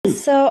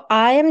So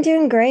I am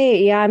doing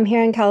great. Yeah, I'm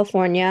here in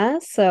California,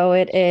 so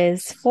it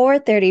is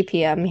 4:30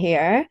 p.m.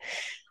 here.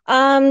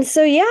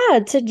 So yeah,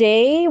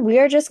 today we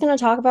are just going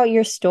to talk about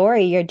your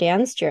story, your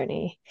dance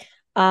journey.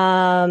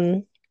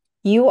 Um,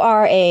 you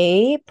are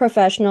a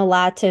professional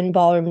Latin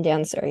ballroom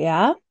dancer,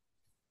 yeah?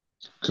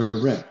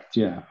 Correct.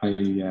 Yeah,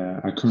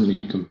 I currently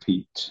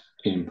compete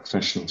in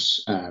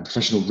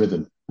professional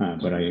rhythm,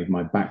 but I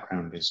my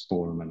background is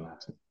ballroom and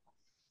Latin.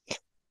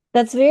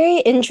 That's very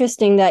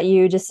interesting that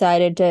you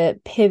decided to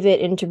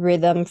pivot into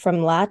rhythm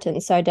from Latin.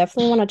 So I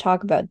definitely want to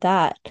talk about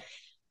that.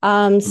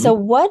 So Mhm.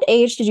 what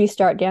age did you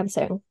start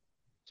dancing?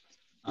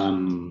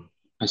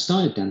 I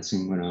started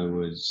dancing when I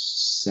was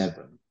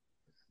 7,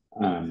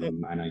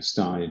 and I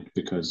started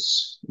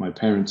because my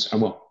parents.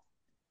 Well,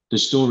 the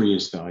story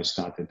is that I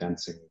started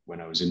dancing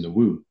when I was in the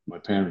womb. My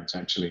parents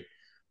actually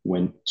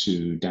went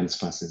to dance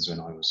classes when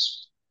I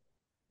was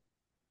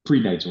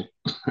prenatal,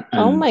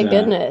 Oh and my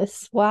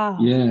goodness.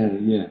 Wow. yeah,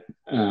 yeah.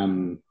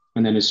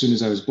 And then as soon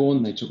as I was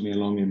born, they took me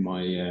along in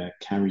my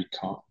carry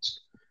cart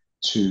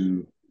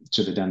to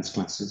to the dance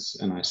classes,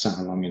 and I sat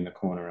along in the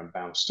corner and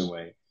bounced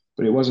away.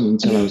 But it wasn't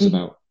until I was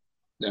about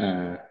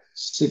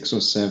 6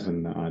 or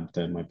 7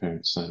 that my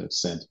parents had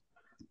said,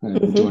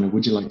 Mhm.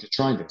 Would you like to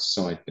try this?"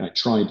 So I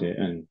tried it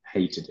and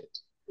hated it.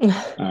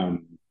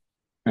 Um,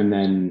 and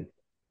then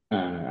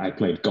I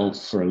played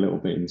golf for a little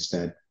bit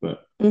instead,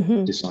 but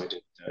hmm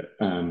decided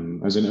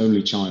that as an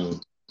only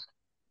child,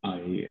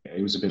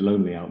 it was a bit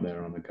lonely out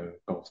there on the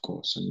golf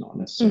course and not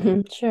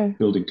necessarily Sure.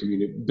 building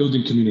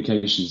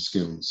communication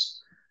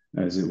skills,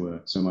 as it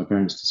were. So my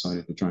parents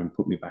decided to try and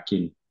put me back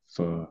in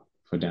for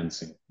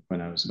dancing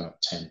when I was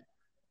about 10,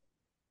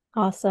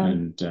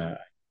 Awesome. and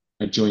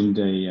I joined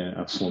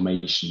a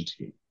formation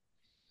team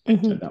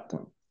hmm at that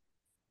point.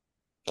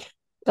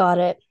 Got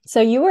it. So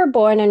you were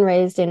born and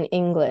raised in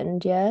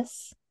England,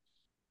 yes?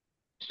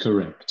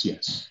 Correct.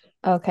 Yes.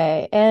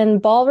 Okay.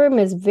 And ballroom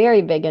is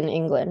very big in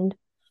England,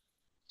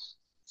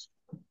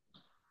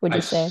 would I,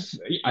 you say? f-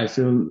 I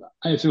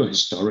feel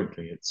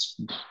historically it's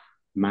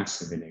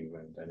massive in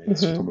England, and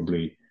it's hmm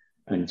probably,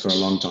 and for a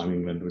long time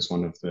England was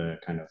one of the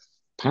kind of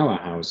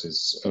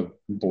powerhouses of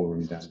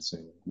ballroom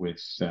dancing,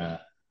 with a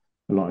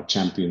lot of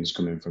champions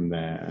coming from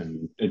there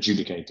and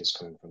adjudicators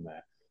coming from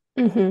there.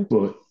 hmm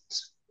But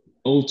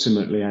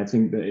ultimately, I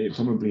think that it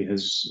probably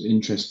has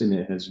interest in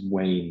it has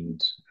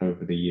waned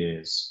over the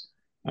years.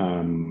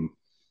 Um,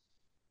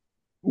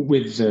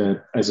 with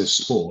as a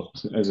sport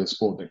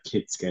that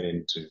kids get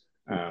into.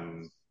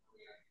 Um,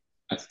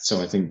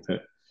 so I think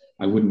that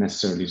I wouldn't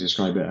necessarily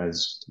describe it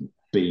as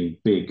being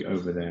big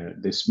over there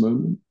at this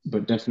moment,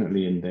 but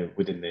definitely in the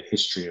within the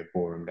history of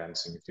ballroom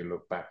dancing. If you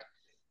look back,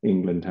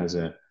 England has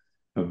a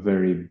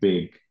very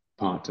big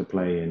part to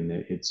play in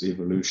its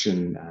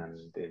evolution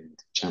and in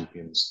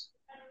champions.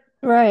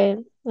 Right.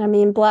 I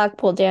mean,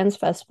 Blackpool Dance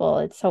Festival,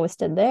 it's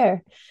hosted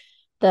there,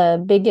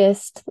 the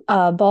biggest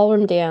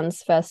ballroom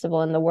dance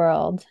festival in the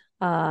world.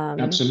 Um,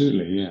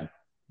 Absolutely, yeah,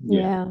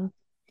 yeah. yeah.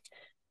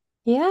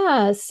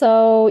 Yeah.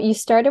 So you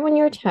started when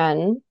you were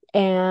 10,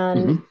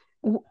 and Hmm.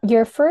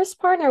 your first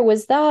partner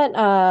was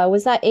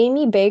that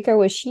Amy Baker?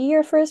 Was she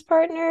your first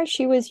partner?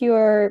 She was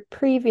your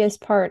previous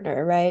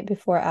partner, right?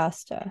 Before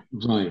Asta.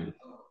 Right.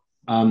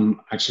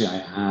 Actually,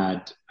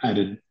 I had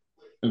a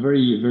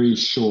very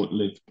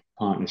short-lived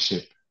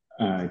partnership,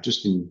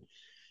 just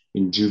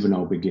in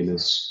juvenile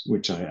beginners,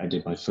 which I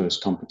did my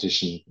first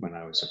competition when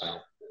I was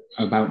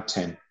about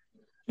 10.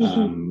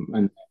 hmm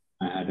And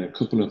I had a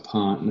couple of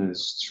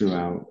partners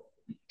throughout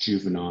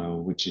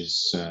juvenile, which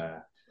is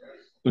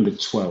under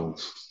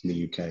 12 in the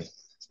UK.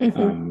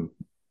 hmm Um,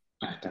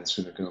 I danced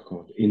with a girl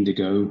called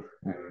Indigo,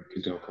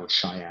 a girl called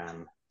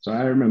Cheyenne. So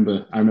I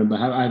remember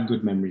how I have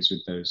good memories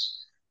with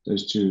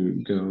those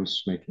two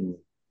girls making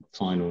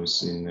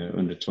finals in the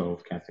under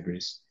 12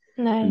 categories.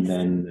 And Nice.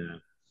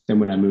 then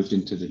when I moved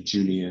into the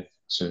junior,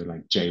 so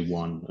like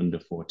J1 under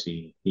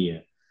 14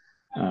 here,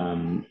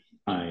 um,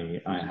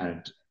 I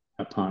had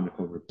a partner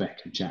called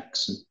Rebecca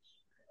Jackson.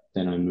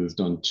 Then I moved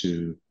on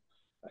to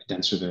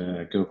dance with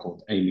a girl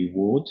called Amy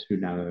Ward, who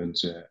now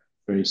owns a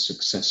very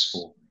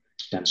successful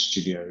dance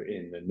studio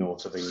in the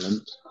north of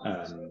England,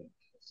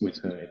 with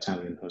her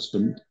Italian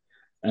husband.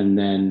 And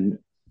then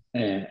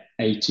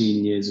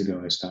 18 years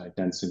ago, I started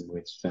dancing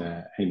with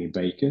Amy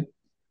Baker,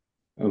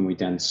 and we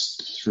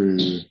danced through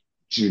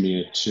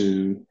junior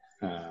two,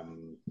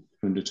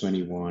 under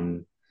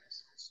 21,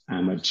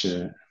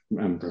 amateur,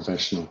 and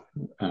professional.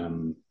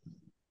 Um,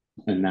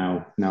 and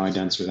now I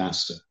dance with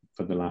Asta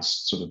for the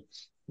last sort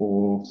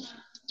of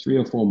 3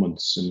 or 4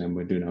 months, and then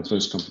we're doing our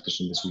first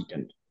competition this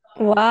weekend.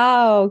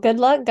 Wow. Good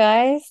luck,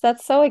 guys.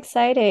 That's so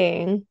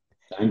exciting.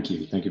 Thank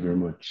you very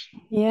much.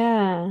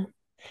 Yeah.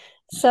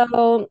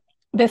 So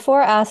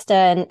before Asta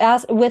and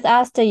As with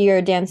Asta,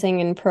 you're dancing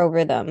in pro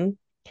rhythm,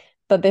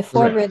 but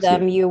before Correct, yeah,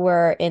 rhythm, you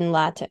were in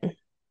Latin.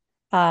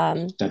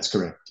 Um, that's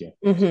correct, yeah.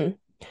 mhm.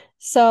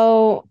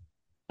 So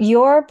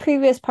your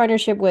previous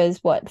partnership was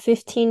what,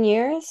 15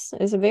 years?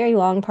 It was a very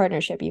long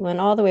partnership. You went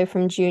all the way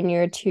from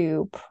junior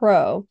to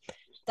pro.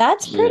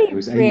 That's Yeah, pretty it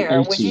was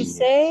rare, would you 18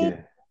 years, say?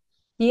 yeah.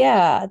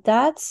 Yeah,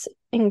 that's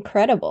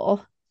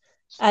incredible.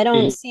 I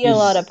don't It see a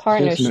lot of is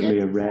partnership. definitely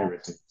a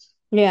rarity.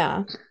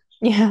 Yeah.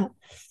 Yeah.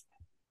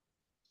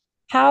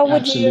 How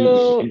would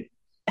Absolutely. you,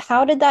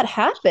 how did that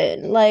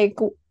happen? Like,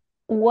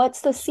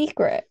 what's the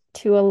secret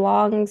to a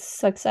long,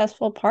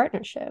 successful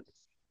partnership?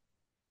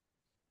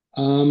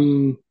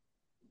 Um,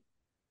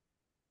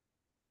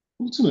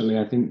 ultimately,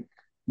 I think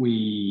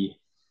we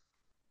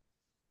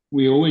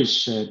we always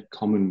shared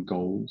common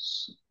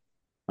goals,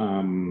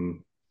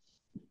 um,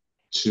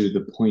 to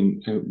the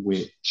point at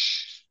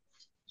which,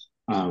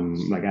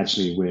 like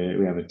actually,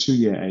 we have a 2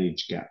 year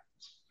age gap,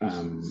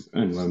 and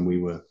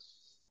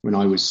when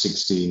I was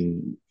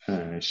 16,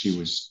 she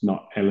was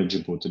not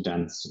eligible to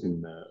dance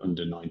in the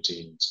under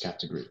 19s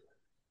category,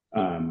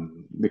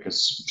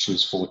 because she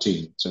was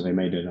 14. So they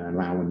made an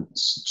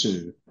allowance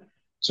to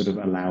sort of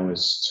allow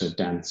us to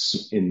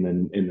dance in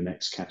the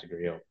next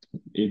category up,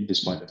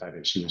 despite the fact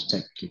that she was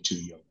technically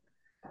too young.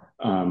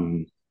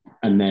 Um,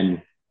 and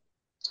then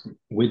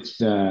with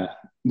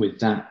with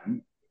that,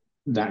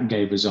 that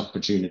gave us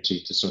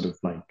opportunity to sort of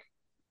like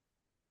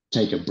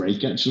take a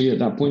break actually at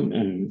that point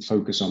and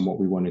focus on what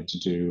we wanted to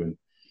do. And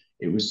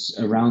it was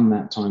around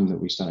that time that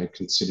we started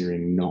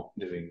considering not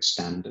doing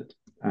standard.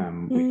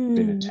 We'd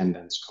been a Mm, 10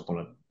 dance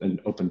couple and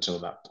up until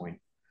that point,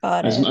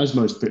 got it.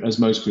 as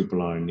most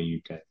people are in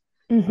the UK.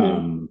 Hmm.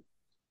 Um,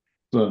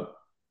 but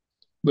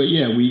but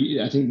yeah, we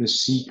I think the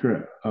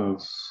secret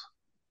of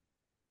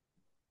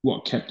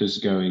what kept us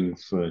going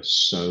for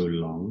so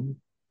long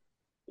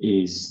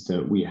is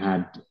that we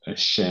had a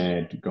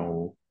shared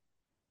goal,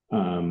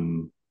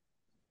 and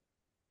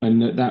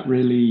that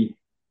really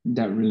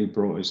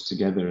brought us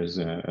together as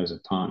a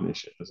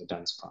partnership, as a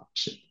dance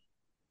partnership.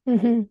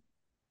 Hmm.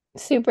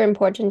 Super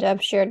important to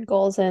have shared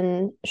goals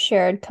and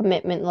shared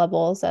commitment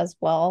levels as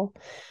well.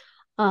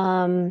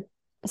 Um,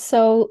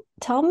 so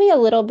tell me a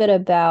little bit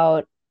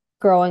about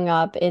growing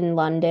up in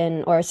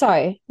London, or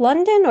sorry,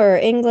 London or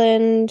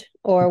England,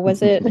 or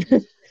was it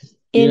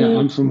Yeah, in?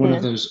 I'm from one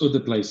of Yeah, those other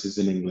places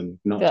in England,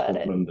 not got called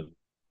it. London.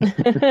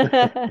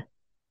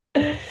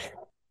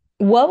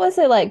 What was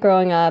it like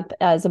growing up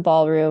as a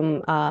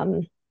ballroom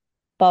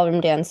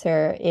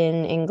dancer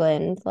in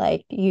England?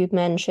 Like you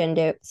mentioned,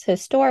 it's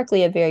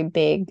historically a very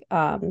big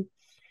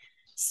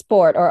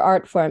sport or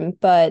art form,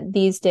 but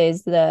these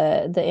days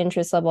the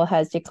interest level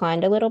has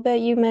declined a little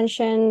bit, you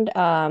mentioned.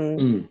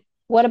 Mm.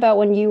 What about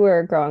when you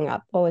were growing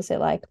up? What was it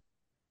like?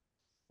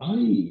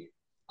 I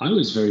I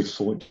was very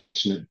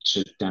fortunate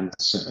to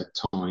dance at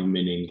a time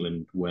in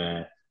England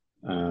where,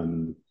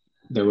 um,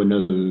 there were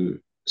no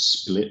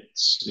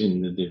splits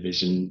in the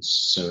divisions,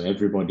 so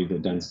everybody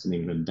that danced in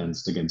England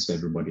danced against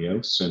everybody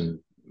else, and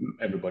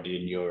everybody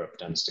in Europe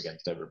danced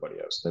against everybody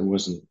else. There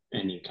wasn't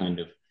any kind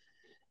of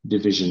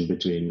division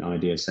between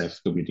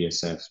IDSF,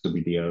 WDSF,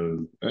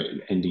 WDO,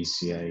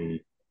 NDCA,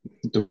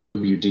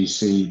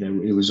 WDC.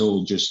 It was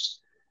all just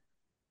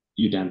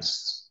you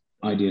danced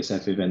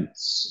IDSF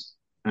events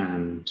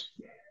and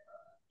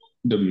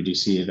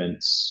WDC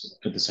events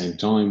at the same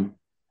time.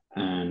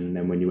 And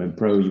then when you went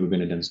pro, you were going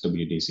to dance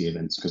WDC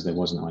events because there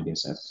wasn't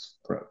IDSF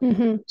pro.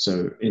 Hmm.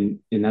 So in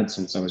that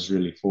sense, I was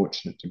really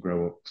fortunate to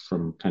grow up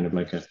from kind of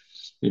like a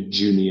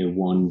junior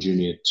one,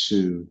 junior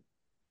two,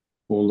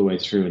 all the way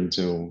through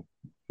until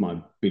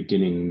my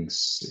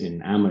beginnings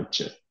in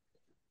amateur,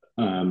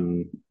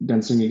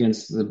 dancing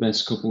against the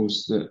best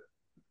couples that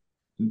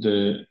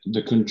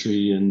the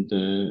country and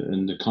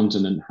the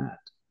continent had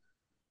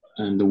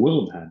and the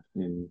world had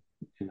in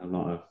a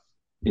lot of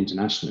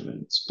international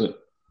events. But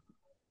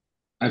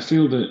I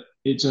feel that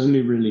it's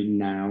only really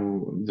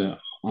now that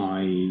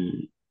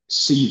I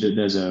see that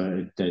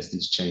there's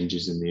these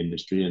changes in the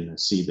industry, and I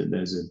see that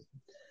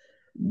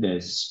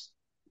there's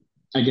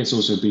I guess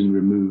also being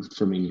removed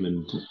from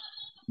England,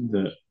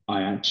 that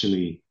I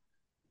actually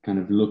kind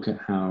of look at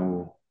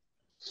how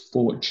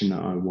fortunate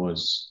I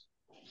was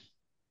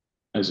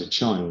as a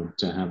child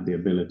to have the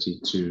ability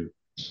to,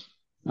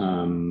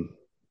 um,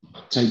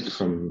 take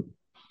from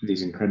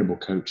these incredible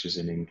coaches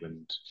in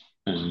England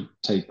and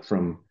take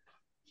from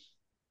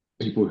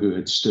people who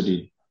had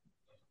studied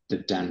the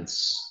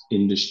dance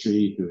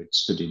industry, who had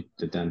studied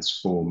the dance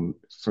form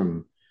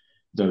from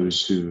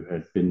those who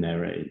had been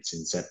there at its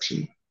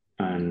inception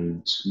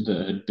and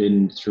that had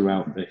been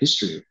throughout the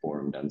history of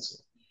ballroom dancing.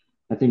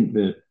 I think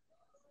that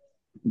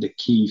the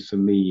key for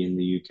me in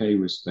the UK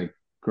was like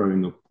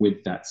growing up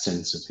with that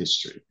sense of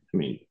history. I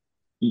mean,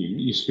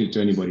 you speak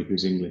to anybody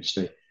who's English,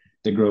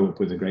 they grow up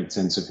with a great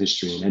sense of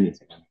history in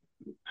anything.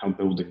 Our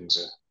buildings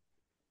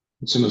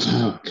are some of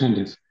our kind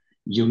of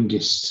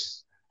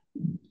youngest,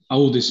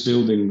 oldest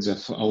buildings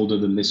are older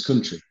than this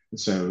country.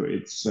 So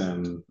it's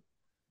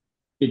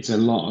a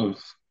lot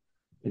of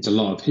it's a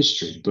lot of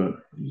history, but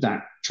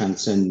that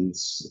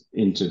transcends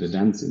into the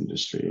dance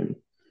industry,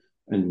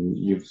 and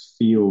you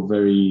feel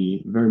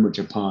very much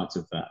a part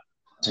of that,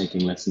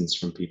 taking lessons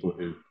from people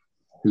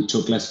who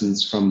took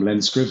lessons from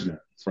Len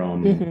Scrivener,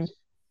 Hmm.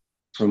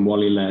 from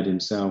Wally Laird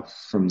himself,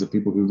 from the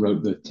people who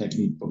wrote the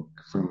technique book,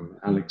 from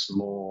Alex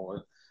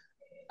Moore.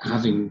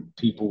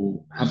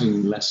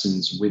 having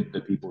lessons with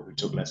the people who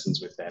took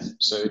lessons with them.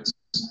 So it's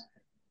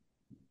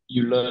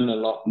you learn a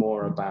lot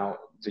more about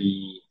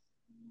the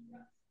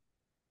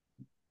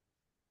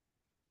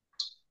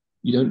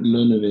you don't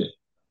learn of it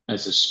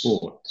as a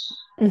sport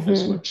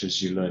as Hmm. much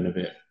as you learn of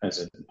it as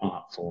an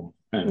art form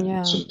and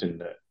Yeah, something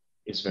that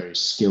is very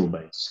skill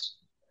based.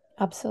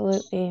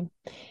 absolutely.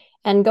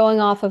 And going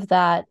off of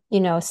that,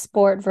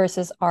 sport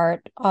versus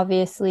art,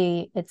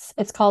 obviously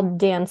it's called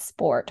dance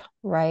sport,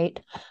 right?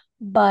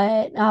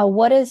 But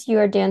what is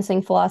your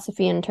dancing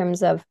philosophy in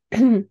terms of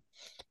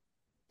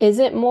is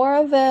it more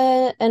of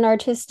an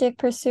artistic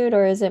pursuit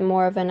or is it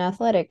more of an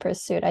athletic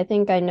pursuit? I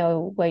think I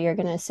know what you're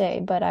gonna say,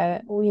 but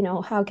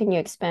how can you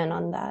expand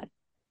on that?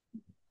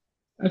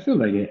 I feel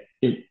like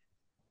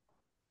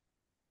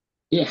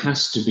it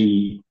has to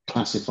be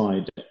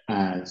classified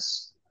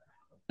as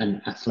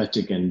an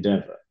athletic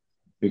endeavor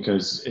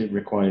because it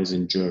requires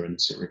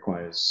endurance, it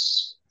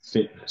requires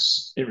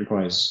fitness, it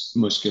requires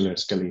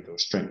musculoskeletal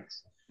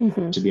strength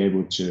Hmm. to be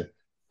able to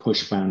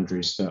push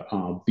boundaries that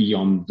are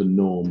beyond the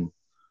norm.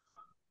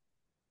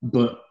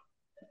 But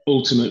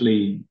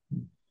ultimately,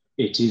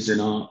 it is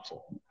an art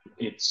form.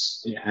 It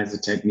has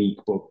a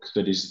technique book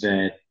that is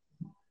there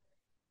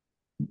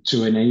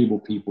to enable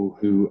people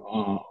who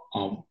are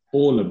of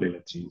all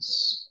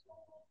abilities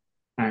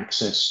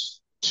access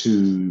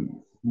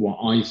to what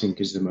I think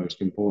is the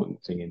most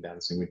important thing in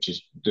dancing, which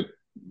is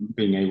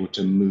being able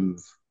to move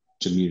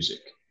to music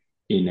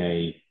in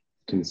a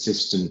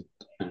consistent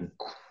and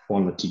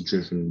quality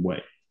driven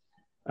way.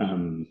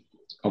 Um,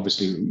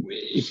 Obviously,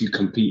 if you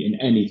compete in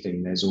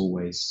anything, there's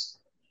always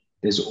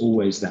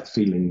that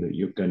feeling that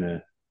you're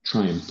gonna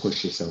try and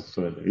push yourself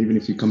further, even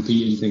if you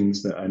compete in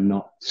things that are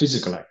not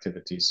physical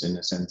activities. In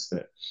a sense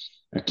that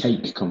a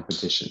cake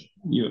competition,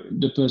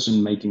 the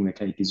person making the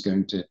cake is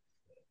going to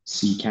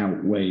seek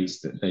out ways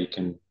that they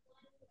can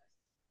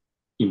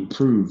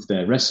improve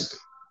their recipe.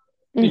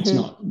 It's Hmm.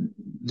 not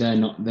they're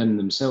not them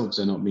themselves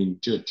are not being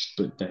judged,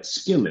 but their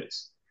skill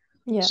is.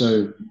 Yeah.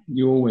 So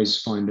you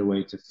always find a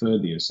way to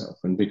further yourself,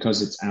 and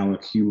because it's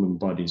our human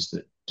bodies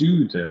that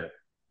do the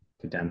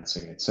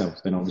dancing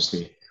itself, then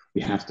obviously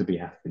we have to be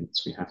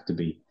athletes. We have to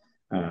be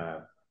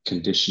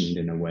conditioned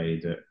in a way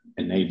that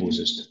enables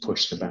us to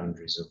push the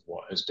boundaries of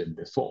what has been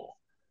before.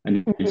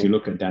 And if Hmm. you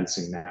look at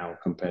dancing now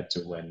compared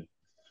to when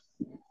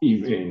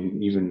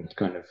even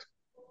kind of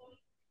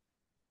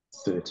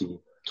 30,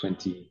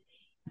 20,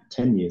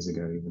 10 years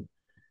ago, even,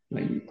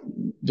 like,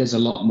 there's a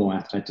lot more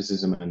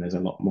athleticism and there's a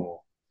lot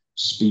more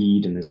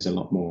speed and there's a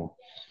lot more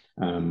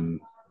um,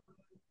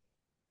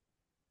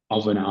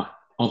 of an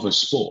of a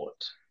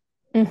sport.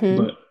 Hmm.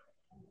 But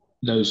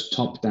those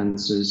top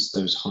dancers,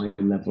 those high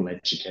level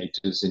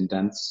educators in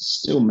dance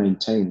still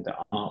maintain the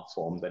art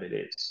form that it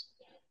is.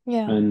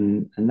 Yeah.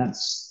 And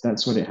that's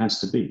what it has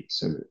to be.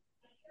 So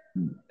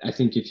I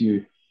think if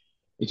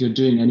you're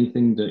doing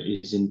anything that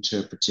is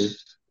interpretive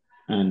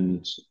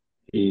and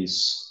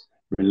is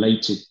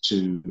related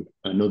to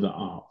another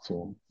art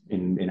form,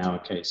 in our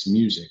case,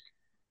 music,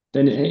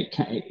 then it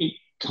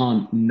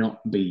can't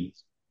not be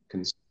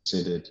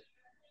considered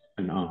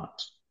an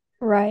art.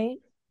 Right.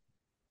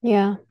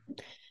 Yeah.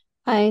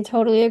 I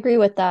totally agree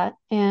with that.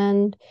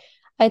 And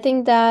I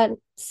think that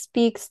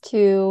speaks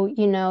to,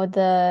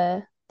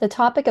 the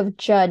topic of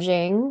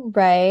judging,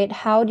 right?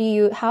 How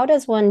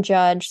does one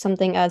judge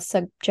something as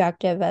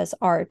subjective as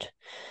art,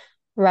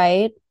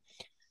 right?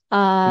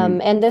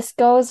 Mm, And this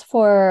goes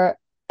for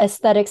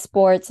aesthetic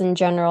sports in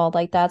general.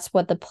 Like that's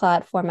what the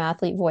platform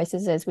Athlete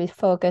Voices is. We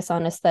focus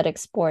on aesthetic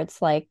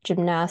sports like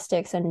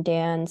gymnastics and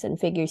dance and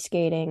figure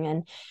skating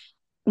and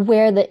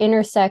where the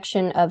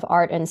intersection of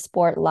art and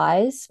sport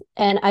lies.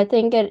 And I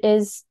think it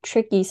is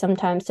tricky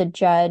sometimes to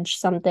judge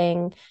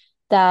something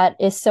that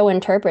is so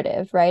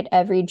interpretive, right?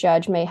 Every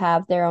judge may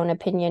have their own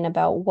opinion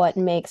about what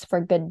makes for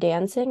good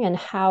dancing, and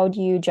how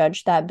do you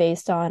judge that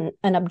based on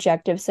an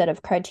objective set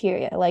of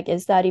criteria? Like,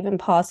 is that even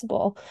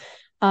possible?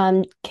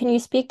 Can you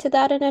speak to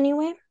that in any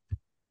way?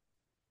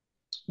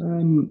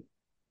 um,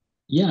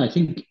 yeah, I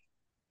think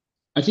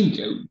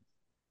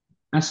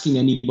asking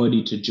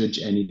anybody to judge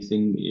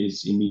anything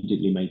is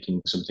immediately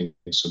making something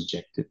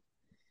subjective.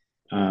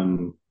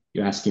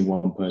 You're asking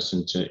one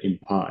person to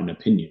impart an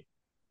opinion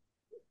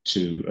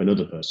to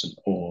another person,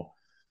 or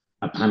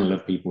a panel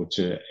of people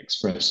to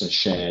express a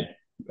shared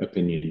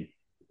opinion,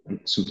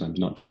 sometimes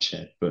not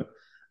shared, but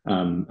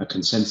a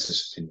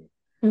consensus opinion.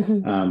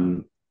 Hmm.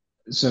 Um,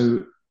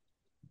 so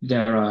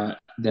there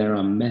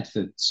are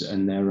methods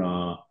and there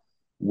are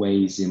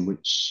ways in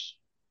which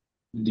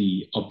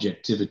the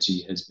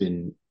objectivity has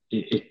been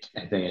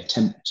they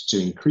attempt to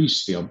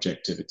increase the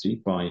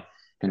objectivity by,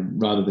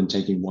 and rather than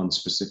taking one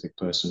specific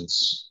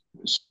person's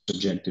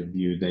subjective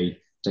view, they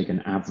take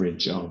an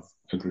average of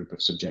a group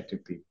of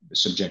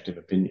subjective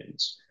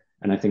opinions.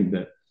 And I think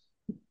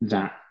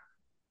that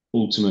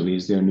ultimately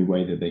is the only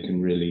way that they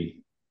can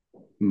really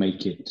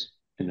make it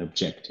an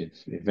objective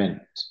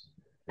event.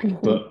 Hmm.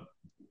 But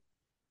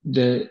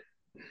the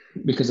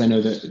because I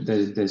know that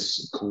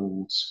there's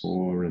calls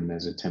for and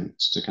there's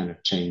attempts to kind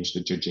of change the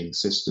judging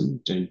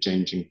system,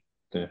 changing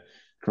the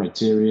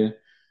criteria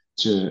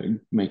to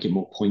make it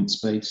more points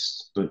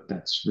based, but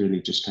that's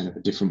really just kind of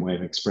a different way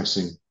of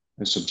expressing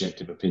a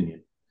subjective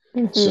opinion.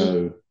 Hmm.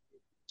 So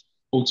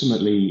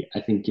ultimately,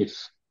 I think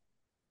if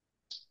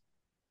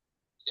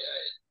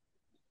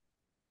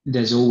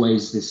there's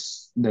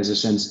always there's a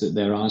sense that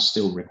there are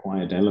still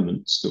required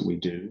elements that we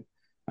do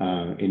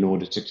in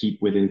order to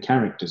keep within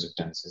characters of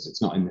dances.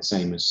 It's not in the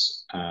same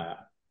as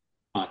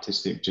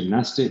artistic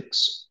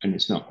gymnastics, and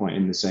it's not quite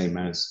in the same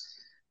as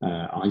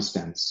ice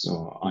dance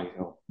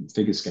or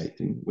figure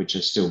skating, which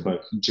are still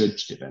both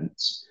judged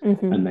events,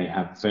 Hmm. and they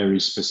have very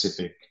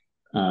specific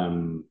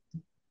um,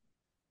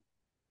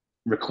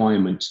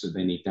 requirements that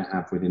they need to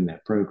have within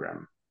their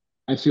program.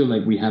 I feel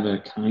like we have a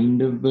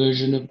kind of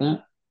version of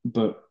that,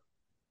 but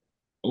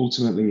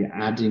ultimately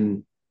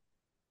adding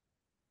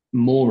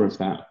more of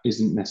that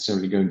isn't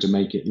necessarily going to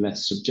make it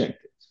less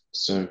subjective.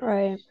 So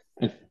Right.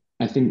 I,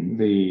 I think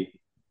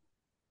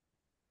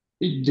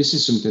this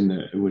is something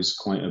that was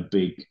quite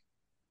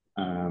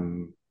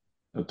um,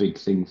 a big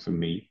thing for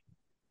me.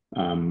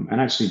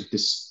 And actually,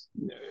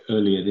 well,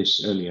 earlier this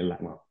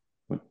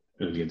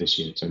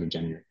year, it's only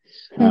January.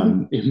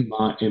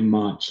 In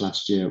March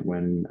last year,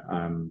 when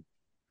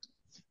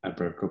I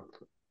broke up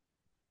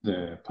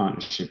the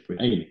partnership with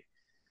Amy,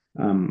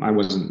 I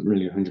wasn't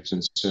really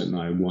 100% certain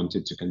I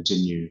wanted to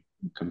continue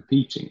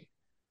competing.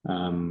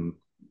 Um,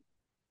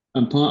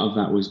 and part of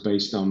that was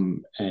based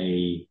on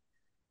a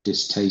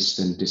distaste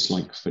and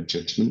dislike for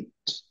judgment,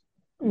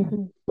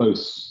 Hmm.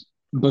 both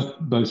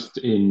both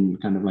in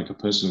kind of like a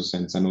personal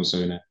sense and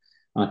also in an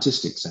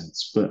artistic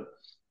sense. But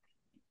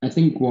I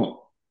think what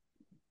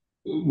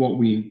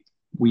we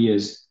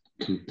as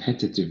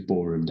competitive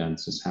ballroom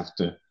dancers have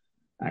to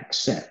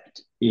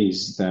accept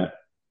is that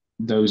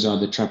those are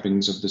the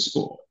trappings of the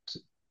sport.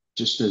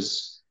 Just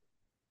as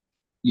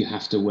you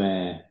have to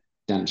wear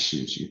dance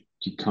shoes,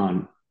 you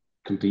can't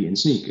compete in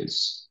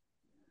sneakers.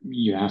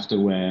 You have to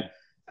wear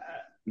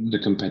the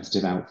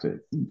competitive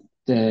outfit.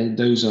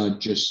 Those are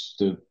just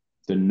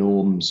the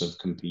norms of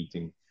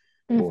competing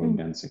ballroom Hmm.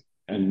 dancing.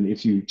 And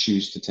if you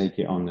choose to take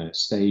it on a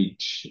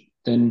stage,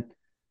 then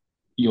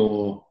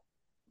you're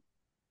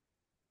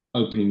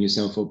opening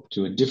yourself up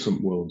to a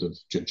different world of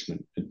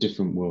judgment, a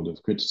different world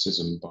of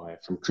criticism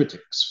from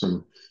critics,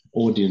 from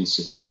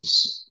audiences.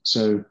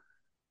 So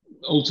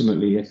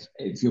ultimately,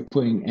 if you're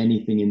putting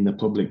anything in the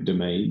public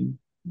domain,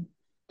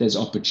 there's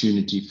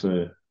opportunity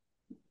for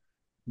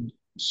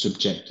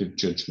subjective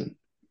judgment.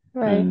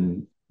 Right.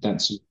 And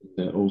that's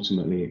that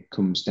ultimately it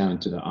comes down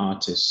to the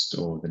artist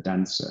or the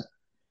dancer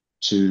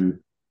to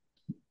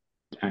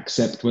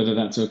accept whether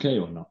that's okay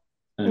or not.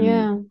 And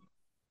Yeah.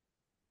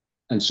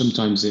 and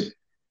sometimes it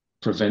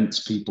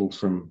prevents people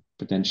from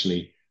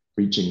potentially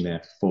reaching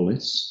their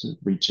fullest,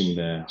 reaching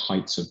the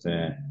heights of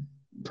their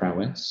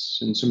prowess.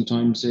 And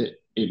sometimes it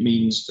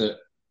means that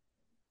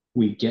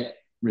we get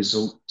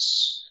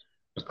results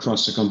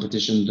across a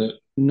competition that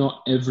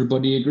not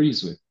everybody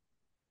agrees with,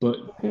 but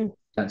Mhm.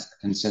 that's the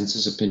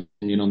consensus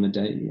opinion on the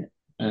day.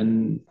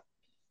 And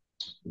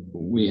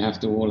we have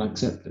to all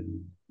accept it.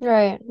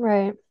 Right.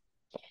 Right.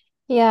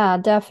 Yeah,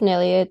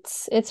 definitely.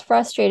 It's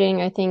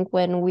frustrating, I think,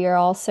 when we are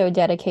all so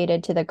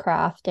dedicated to the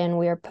craft and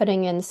we are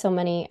putting in so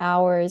many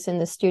hours in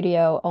the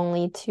studio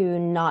only to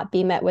not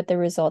be met with the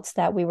results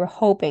that we were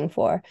hoping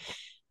for,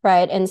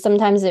 right? And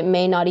sometimes it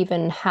may not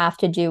even have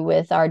to do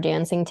with our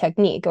dancing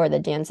technique or the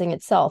dancing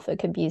itself. It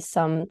could be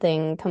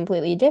something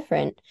completely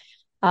different,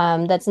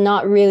 that's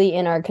not really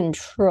in our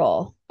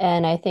control.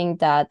 And I think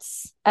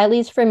that's, at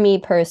least for me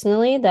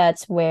personally,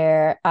 that's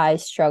where I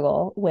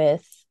struggle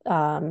with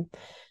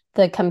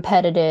the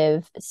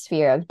competitive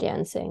sphere of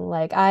dancing.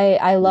 Like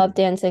I love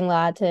dancing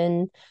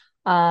Latin,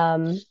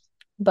 um,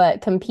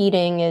 but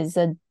competing is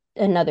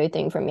another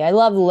thing for me. I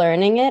love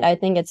learning it. I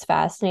think it's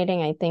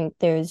fascinating. I think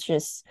there's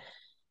just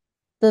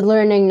the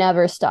learning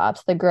never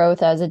stops. The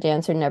growth as a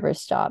dancer never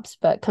stops.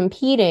 But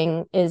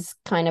competing is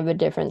kind of a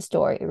different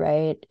story,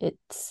 right?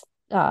 It's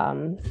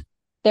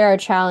there are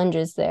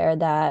challenges there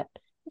that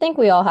I think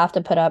we all have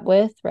to put up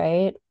with,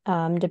 right?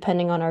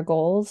 Depending on our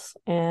goals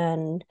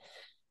and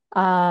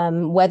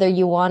whether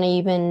you want to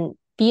even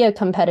be a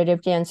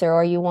competitive dancer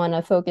or you want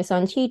to focus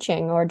on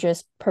teaching or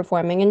just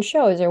performing in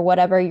shows or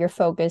whatever your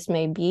focus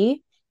may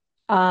be.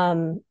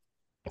 Um,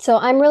 so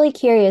I'm really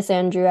curious,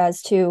 Andrew,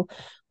 as to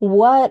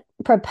what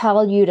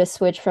propelled you to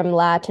switch from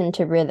Latin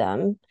to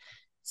rhythm.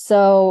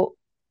 So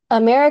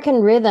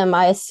American rhythm,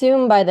 I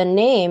assume by the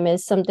name,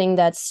 is something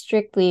that's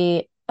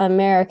strictly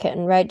American,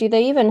 right? Do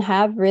they even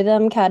have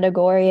rhythm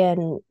category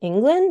in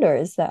England, or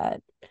is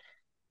that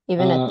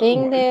even a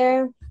thing Well,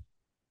 there?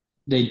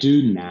 they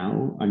do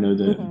now. I know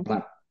that Hmm.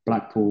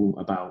 Blackpool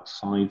about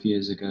 5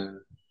 years ago,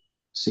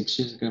 6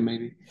 years ago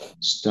maybe,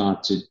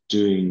 started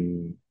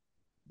doing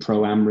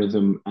pro am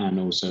rhythm and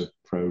also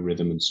pro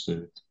rhythm and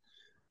smooth.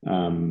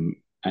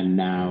 And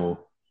now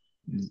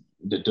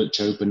the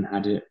Dutch Open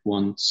had it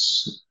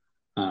once.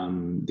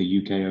 The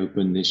UK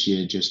Open this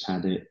year just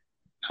had it,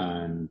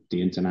 and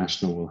the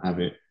International will have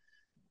it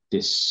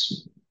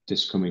this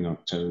this coming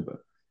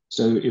October.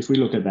 So if we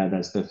look at that,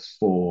 that's the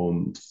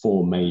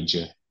four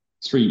major,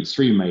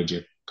 three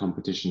major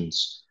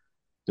competitions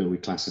that we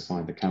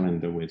classify the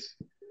calendar with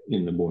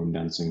in the ballroom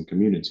dancing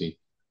community.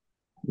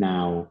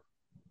 Now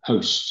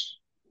host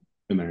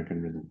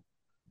American Rhythm.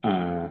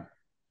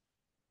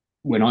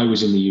 When I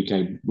was in the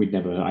UK,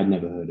 I'd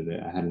never heard of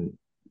it. I hadn't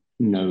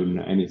known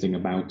anything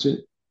about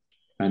it,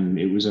 and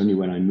it was only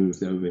when I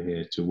moved over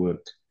here to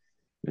work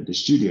at the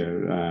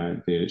studio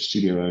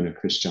owner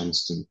Chris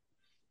Johnston,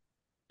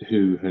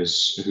 who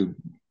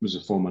was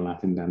a former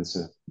Latin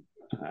dancer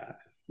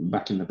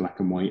back in the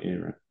black and white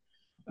era,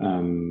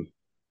 um,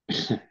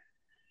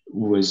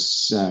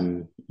 was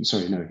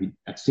sorry, no,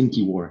 I think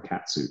he wore a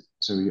catsuit,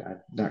 so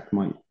that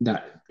kind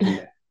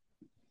of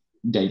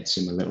dates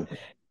him a little bit.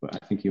 But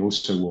I think he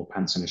also wore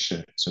pants and a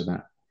shirt, so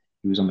that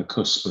he was on the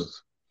cusp of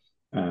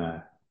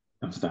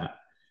that.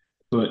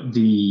 But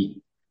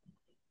the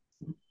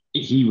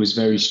he was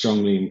very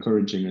strongly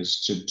encouraging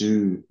us to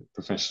do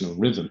professional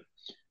rhythm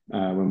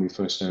when we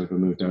first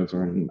moved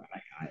over, and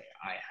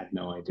I had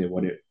no idea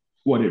what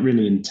it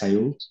really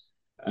entailed.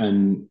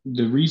 And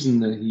the reason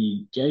that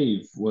he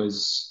gave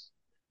was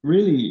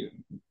really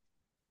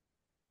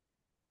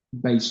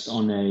based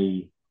on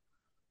a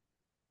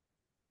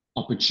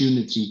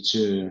opportunity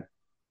to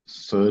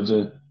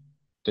further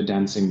the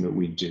dancing that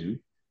we do,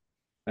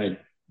 uh,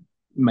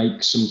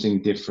 make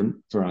something different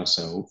for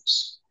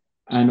ourselves,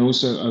 and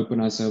also open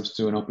ourselves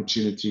to an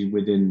opportunity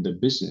within the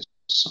business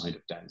side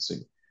of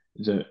dancing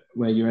that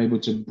where you're able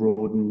to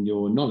broaden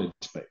your knowledge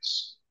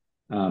base.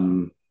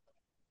 Um,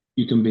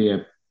 you can be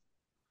a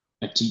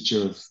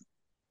teacher of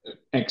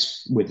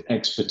with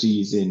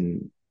expertise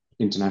in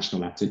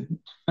international Latin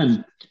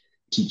and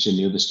teaching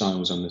the other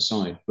styles on the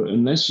side, but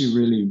unless you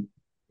really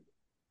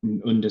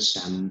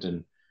understand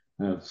and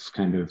have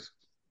kind of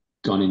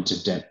gone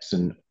into depth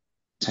and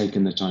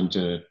taken the time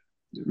to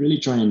really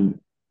try and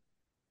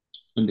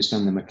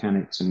understand the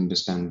mechanics and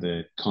understand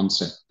the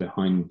concept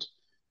behind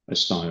a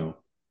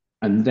style,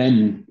 and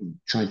then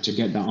try to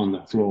get that on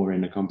the floor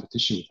in a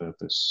competition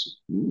purpose,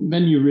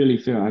 then you really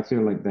I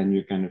feel like then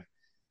you kind of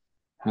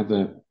have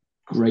a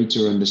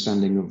greater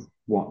understanding of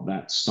what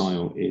that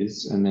style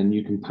is, and then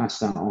you can pass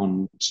that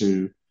on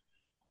to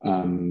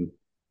um,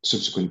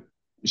 subsequent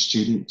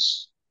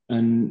students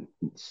and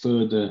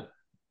further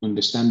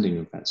understanding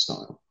of that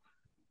style.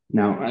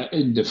 Now,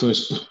 the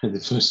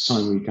first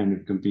time we kind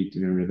of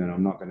competed in rhythm,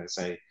 I'm not going to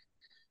say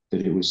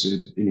that it was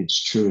in its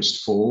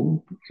truest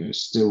form. It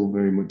was still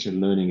very much a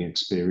learning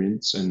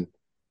experience, and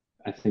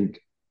I think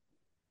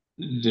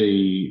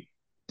the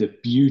the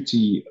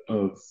beauty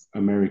of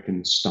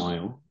American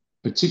style,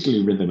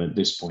 particularly rhythm at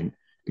this point,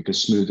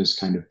 because smooth has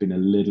kind of been a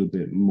little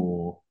bit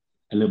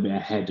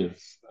ahead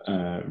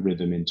of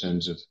rhythm in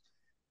terms of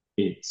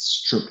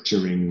its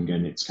structuring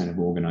and its kind of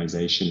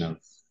organization of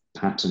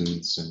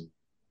patterns and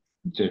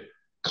the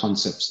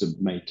concepts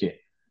that make it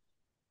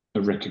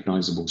a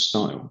recognizable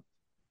style.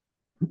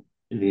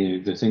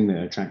 The thing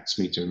that attracts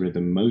me to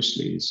rhythm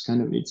mostly is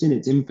kind of it's in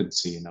its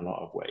infancy in a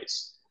lot of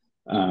ways.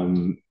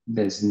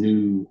 There's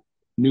new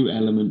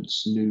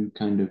elements, new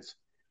kind of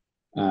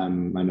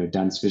I know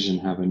Dance Vision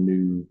have a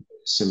new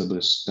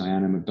syllabus.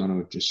 Diana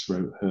McDonough just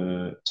wrote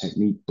her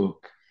technique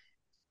book.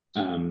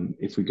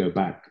 If we go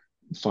back,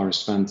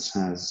 Forrest Vance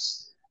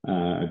has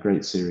a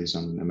great series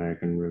on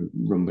American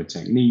rumba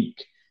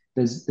technique.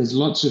 There's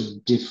lots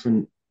of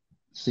different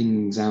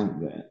things out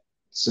there,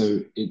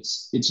 so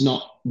it's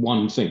not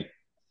one thing,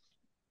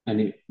 and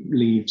it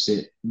leaves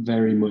it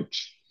very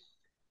much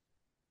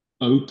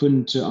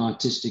open to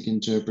artistic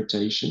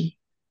interpretation,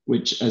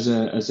 which as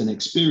an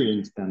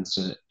experienced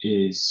dancer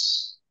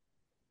is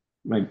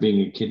like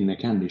being a kid in a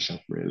candy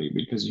shop, really,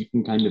 because you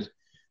can kind of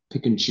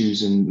pick and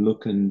choose and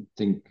look and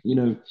think,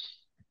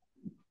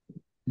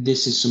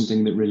 this is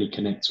something that really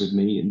connects with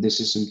me, and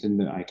this is something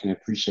that I can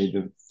appreciate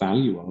the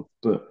value of,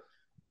 but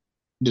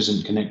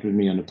doesn't connect with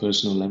me on a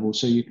personal level.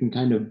 So you can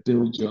kind of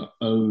build your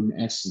own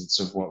essence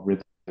of what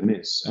rhythm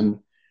is, and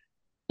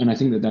I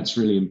think that that's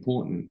really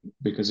important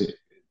because it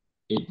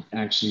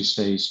actually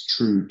stays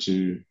true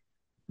to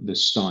the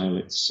style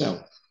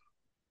itself.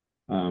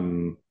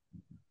 Um,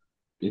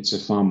 it's a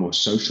far more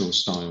social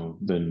style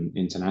than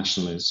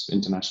international is.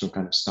 International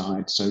kind of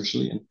started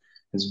socially and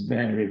has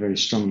very, very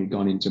strongly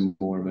gone into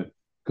more of a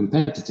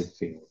competitive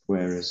field.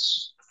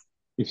 Whereas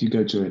if you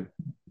go to a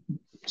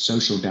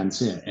social dance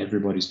here,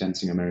 everybody's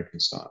dancing American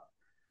style.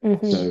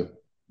 Hmm. So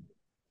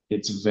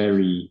it's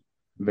very,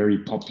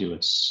 very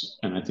populous.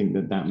 And I think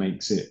that that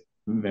makes it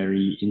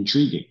very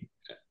intriguing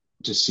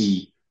to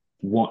see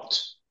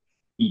what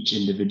each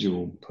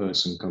individual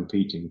person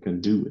competing can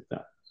do with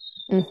that.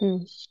 Hmm.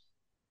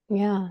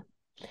 Yeah.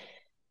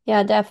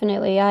 Yeah,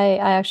 definitely. I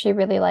actually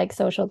really like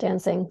social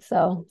dancing,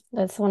 so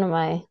that's one of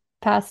my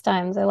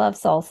pastimes. I love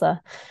salsa.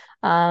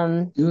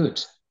 Um,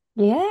 Good.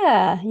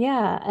 yeah,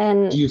 yeah. Do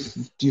And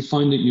you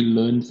find that you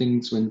learn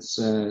things when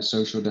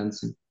social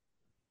dancing?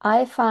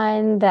 I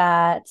find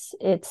that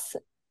it's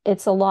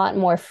a lot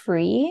more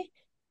free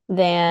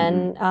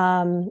than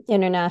Hmm.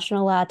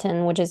 international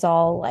Latin, which is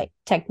all like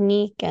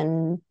technique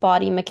and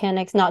body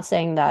mechanics. Not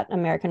saying that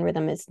American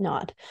rhythm is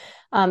not.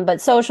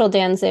 But social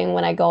dancing,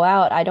 when I go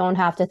out, I don't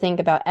have to think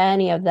about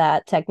any of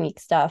that technique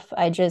stuff.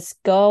 I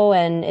just go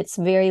and it's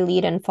very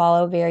lead and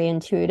follow, very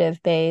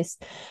intuitive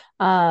based.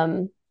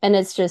 And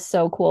it's just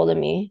so cool to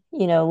me,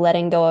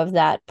 letting go of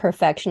that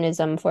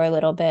perfectionism for a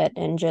little bit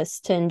and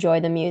just to enjoy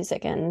the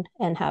music and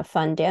have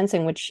fun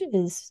dancing, which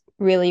is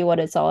really what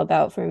it's all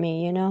about for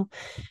me. Um,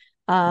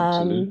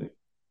 Absolutely.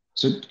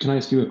 So, can I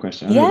ask you a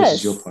question? I know this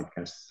is your yes.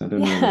 podcast. I don't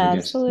Yeah, normally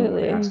get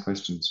normally absolutely. ask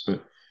questions,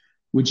 but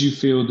would you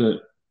feel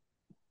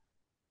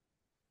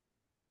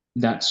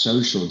that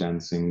social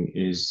dancing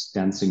is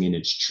dancing in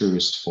its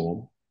truest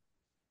form?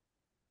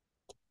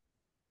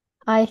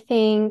 I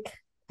think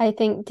I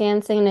think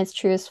dancing in its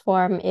truest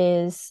form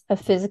is a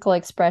physical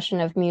expression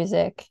of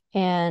music,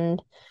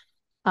 and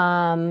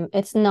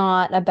it's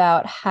not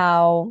about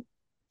how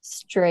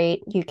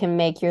straight you can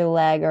make your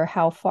leg or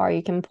how far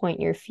you can point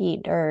your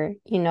feet, or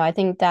I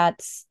think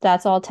that's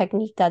all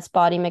technique, that's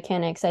body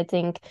mechanics. I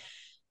think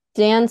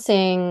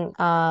dancing,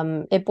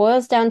 it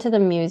boils down to the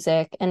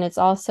music, and it's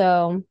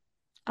also,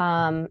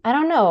 I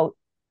don't know,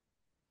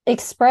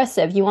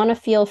 expressive. You want to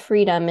feel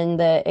freedom in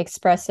the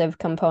expressive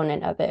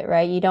component of it,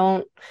 right? You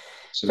don't,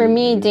 for Absolutely,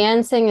 me, yeah.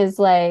 dancing is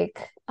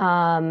like,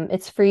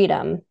 it's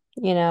freedom.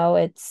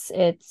 It's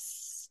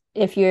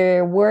if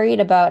you're worried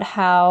about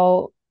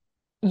how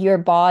your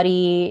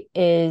body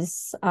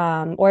is,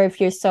 or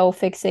if you're so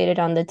fixated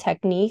on the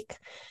technique,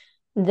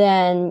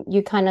 then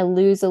you kind of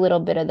lose a little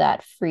bit of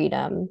that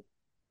freedom.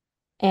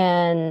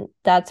 And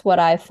that's what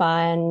I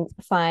find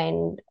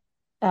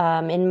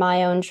in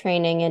my own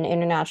training in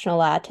international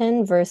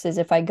Latin versus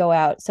if I go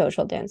out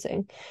social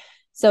dancing.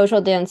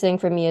 Social dancing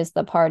for me is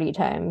the party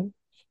time,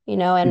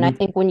 and I Hmm.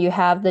 think when you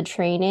have the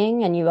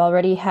training and you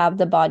already have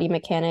the body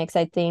mechanics,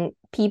 I think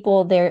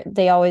people there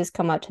they always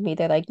come up to me.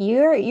 They're like,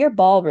 "You're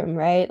ballroom,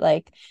 right?"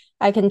 Like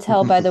I can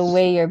tell by the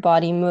way your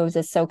body moves,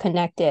 it's so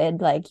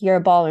connected. Like you're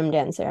a ballroom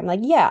dancer. I'm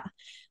like, "Yeah."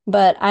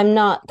 But I'm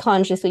not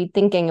consciously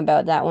thinking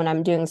about that when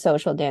I'm doing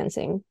social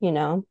dancing.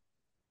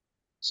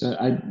 So,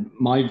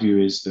 my view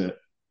is that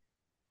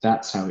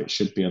that's how it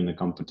should be on the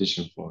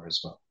competition floor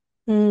as well.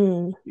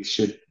 Mm, You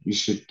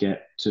should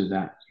get to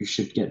that. You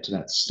should get to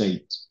that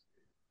state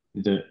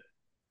that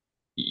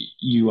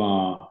you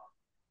are.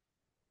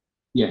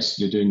 Yes,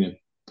 you're doing a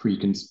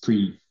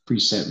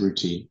preset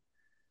routine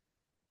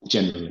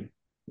generally.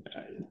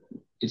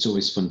 It's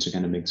always fun to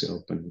kind of mix it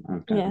up, and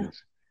yeah.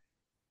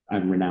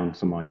 I'm renowned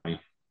for my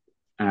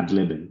ad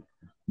libbing,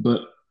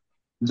 but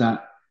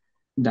that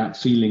that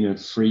feeling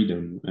of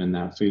freedom and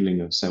that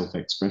feeling of self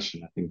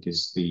expression, I think,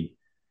 is the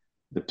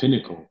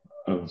pinnacle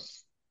of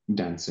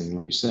dancing,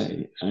 like you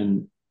say.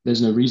 And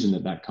there's no reason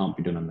that that can't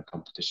be done on the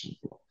competition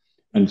floor.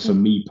 And for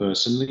Hmm. me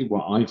personally,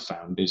 what I've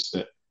found is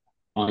that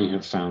I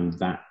have found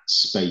that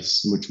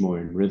space much more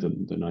in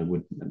rhythm than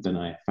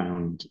I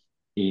found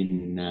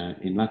in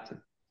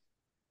Latin.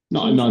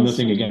 Nothing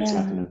Interesting. against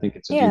Yeah. Latin. I think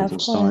it's a Yeah, of beautiful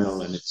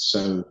style course. and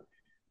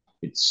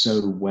it's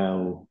so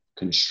well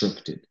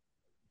constructed.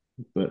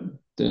 But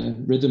the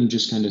rhythm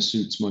just kind of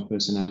suits my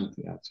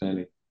personality out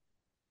fairly.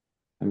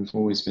 I've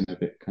always been a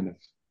bit kind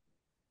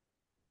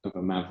of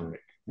a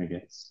maverick, I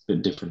guess, a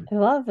bit different. I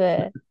love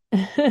it.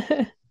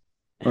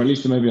 Or at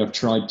least maybe I've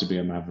tried to be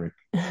a maverick.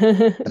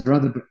 I'd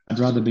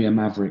rather be a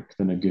maverick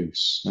than a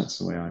goose. That's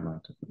the way I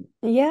like to think.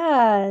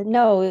 Yeah,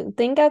 no,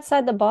 think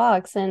outside the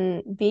box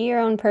and be your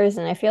own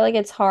person. I feel like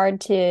it's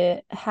hard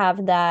to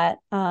have that,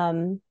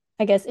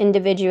 I guess,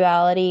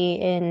 individuality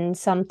in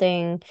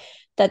something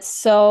that's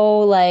so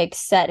like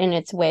set in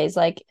its ways.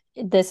 Like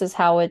this is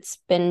how it's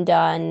been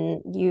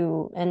done.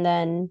 And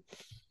then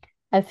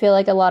I feel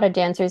like a lot of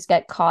dancers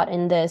get caught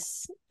in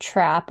this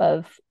trap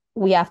of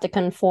we have to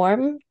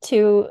conform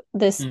to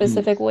this Mm-hmm.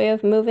 specific way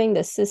of moving,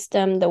 the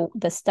system,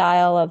 the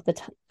style of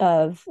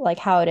of like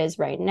how it is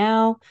right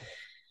now.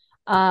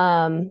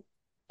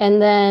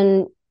 And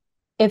then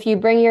if you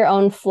bring your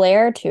own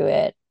flair to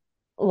it,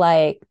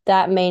 like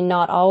that may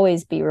not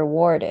always be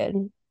rewarded,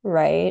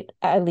 right?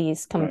 At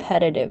least Right,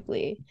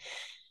 competitively.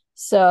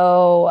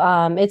 So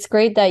it's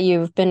great that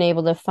you've been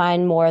able to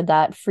find more of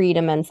that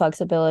freedom and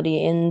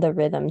flexibility in the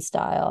rhythm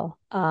style.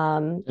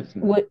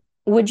 definitely.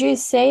 Would you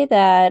say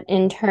that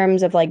in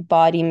terms of like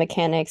body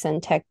mechanics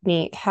and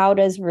technique, how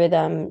does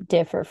rhythm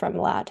differ from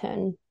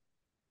Latin?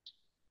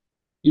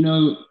 You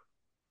know,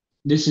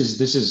 this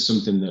is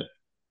something that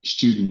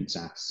students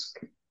ask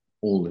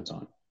all the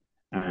time,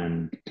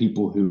 and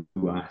people who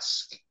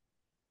ask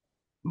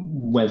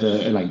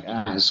whether like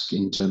ask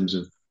in terms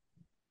of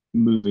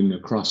moving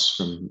across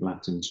from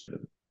Latin to,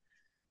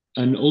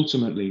 and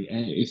ultimately,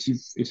 if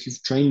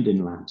you've trained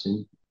in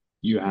Latin,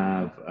 you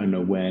have an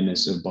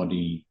awareness of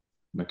body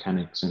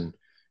mechanics and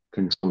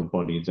control of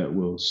body that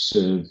will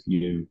serve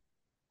you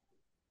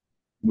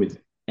with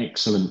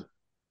excellent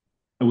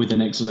with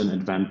an excellent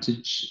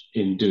advantage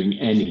in doing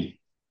any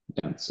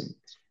dancing.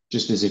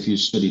 Just as if you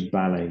studied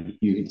ballet,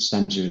 you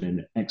stand you in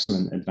an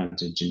excellent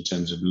advantage in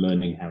terms of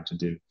learning how to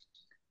do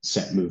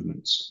set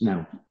movements.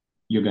 Now,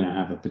 you're going to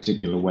have a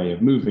particular way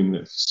of moving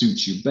that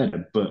suits you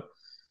better, but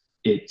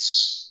it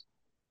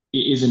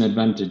is an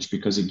advantage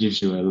because it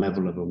gives you a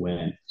level of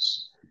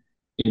awareness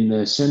in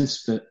the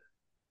sense that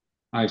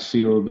I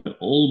feel that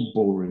all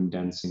ballroom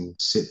dancing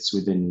sits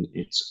within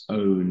its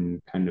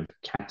own kind of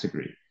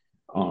category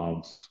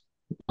of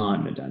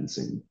partner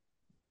dancing.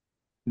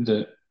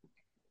 That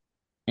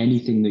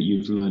anything that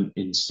you've learned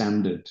in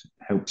standard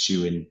helps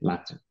you in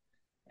Latin.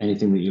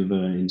 Anything that you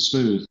learn in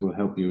smooth will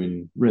help you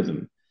in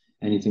rhythm.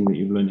 Anything that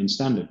you've learned in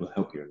standard will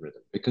help you in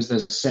rhythm because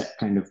there's a set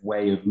kind of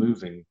way of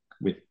moving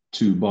with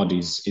two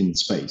bodies in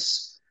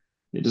space.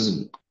 It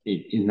doesn't,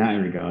 in that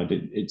regard,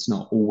 it's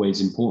not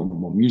always important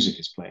what music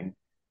is playing.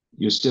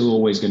 You're still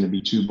always going to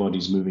be two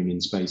bodies moving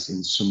in space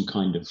in some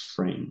kind of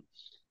frame.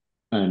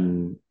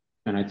 And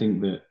and I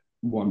think that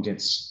what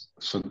gets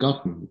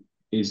forgotten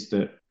is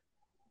that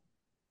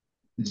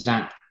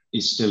that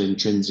is still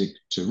intrinsic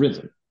to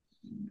rhythm.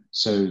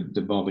 So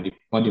the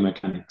body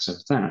mechanics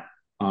of that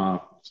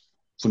are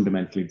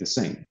fundamentally the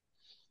same.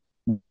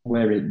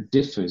 Where it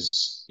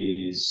differs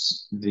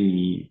is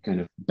the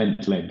kind of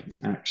bent leg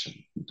action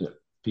that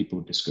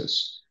people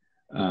discuss.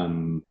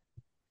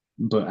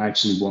 But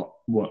actually,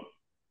 what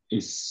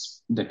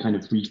is the kind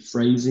of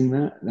rephrasing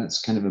that? That's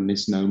kind of a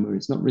misnomer.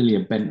 It's not really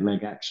a bent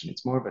leg action.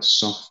 It's more of a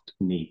soft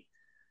knee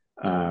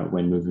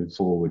when moving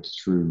forward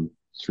through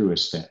a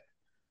step.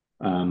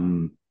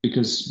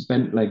 Because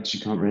bent legs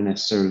you can't really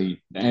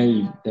necessarily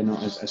they're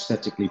not as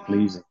aesthetically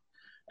pleasing,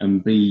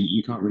 and B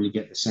you can't really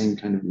get the same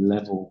kind of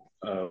level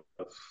of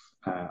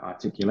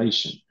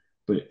articulation.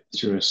 But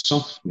through a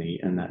soft knee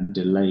and that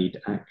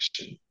delayed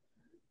action,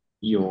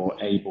 you're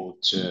able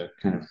to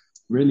kind of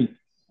really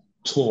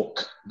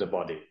torque the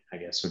body. I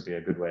guess would be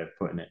a good way of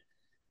putting it.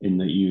 In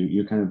that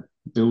you're kind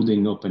of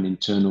building up an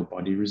internal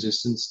body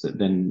resistance that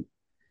then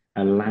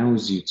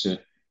allows you to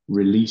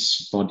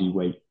release body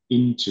weight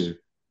into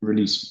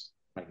release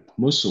like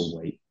muscle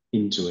weight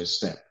into a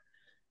step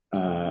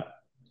uh,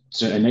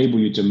 to enable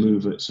you to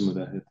move at some of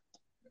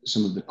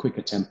the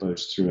quicker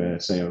tempos through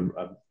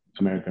a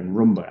American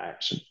rumba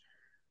action.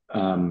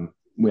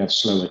 We have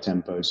slower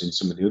tempos in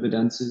some of the other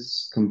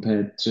dances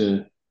compared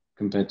to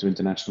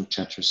international.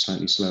 Cha-cha is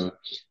slightly slower.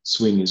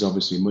 Swing is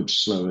obviously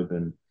much slower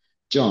than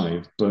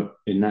jive, but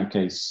in that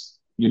case,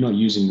 you're not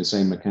using the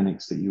same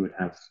mechanics that you would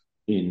have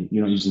in.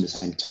 You're not using the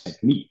same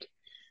technique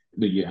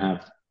that you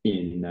have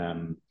in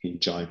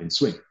jive and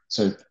swing.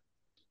 So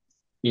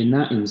in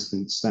that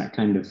instance,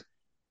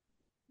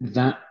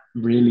 that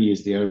really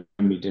is the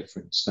only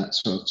difference. That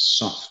sort of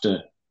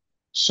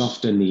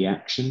softer knee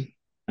action,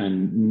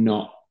 and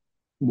not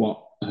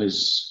what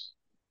has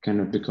kind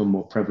of become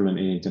more prevalent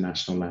in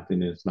international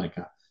Latin is like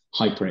a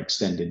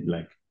hyperextended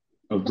leg,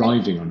 Right.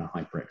 arriving on a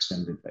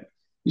hyperextended leg.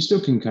 You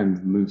still can kind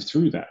of move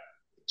through that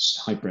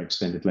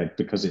hyperextended leg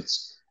because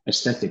it's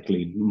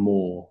aesthetically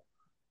more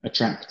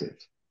attractive,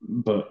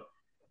 but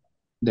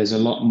there's a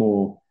lot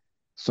more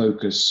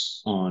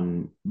focus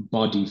on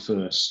body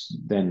first,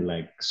 then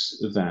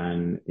legs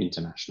than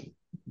international.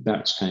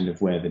 That's kind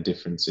of where the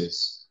difference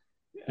is.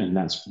 And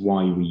that's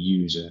why we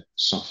use a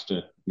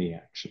softer knee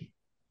action.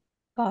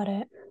 Got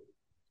it.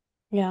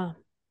 Yeah.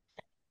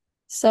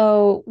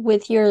 So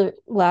with your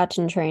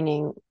Latin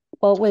training,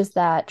 what was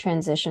that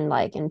transition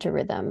like into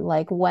rhythm?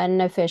 Like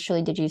when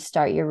officially did you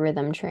start your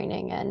rhythm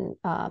training and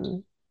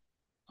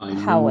I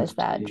how was moved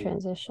that in,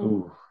 transition?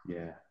 oh,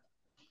 yeah,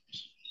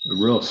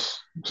 rough.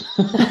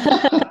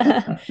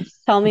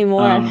 Tell me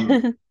more.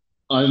 um,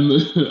 I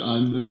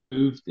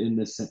moved in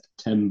the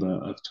September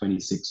of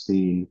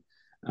 2016,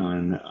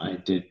 and I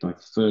did my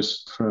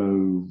first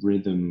pro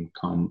rhythm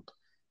comp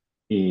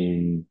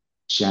in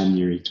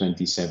January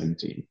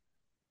 2017.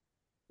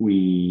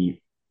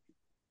 We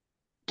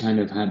kind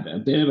of had a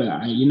bit of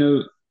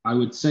I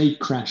would say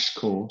crash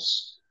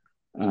course,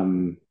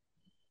 um,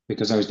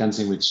 because I was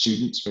dancing with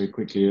students very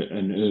quickly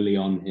and early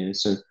on here.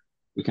 So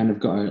we kind of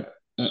got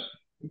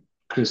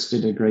Chris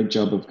did a great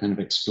job of kind of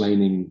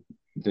explaining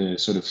the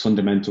sort of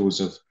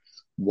fundamentals of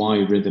why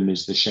rhythm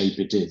is the shape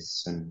it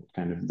is, and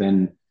kind of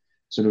then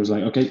sort of was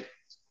like, okay,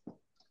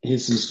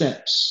 here's some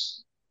steps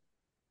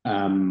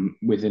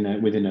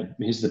within a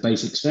here's the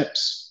basic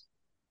steps.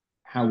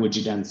 How would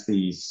you dance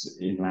these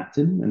in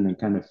Latin? And then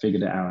kind of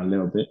figured it out a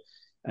little bit.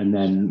 And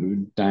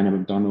then Diana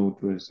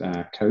McDonald was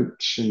our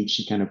coach, and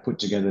she kind of put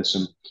together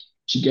some.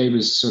 She gave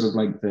us sort of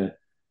like the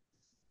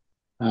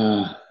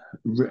uh,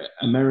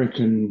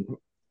 American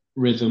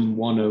Rhythm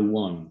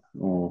 101,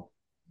 or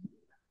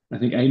I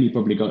think Amy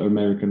probably got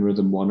American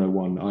Rhythm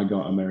 101. I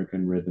got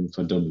American Rhythm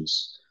for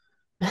Dummies.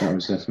 That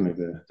was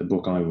definitely the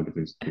book I would have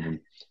been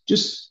given.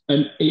 Just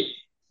and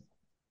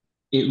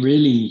it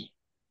really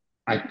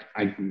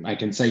I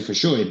can say for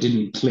sure it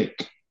didn't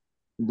click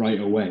right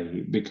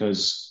away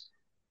because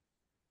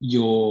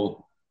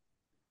you're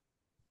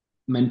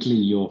mentally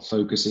you're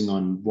focusing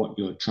on what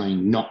you're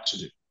trying not to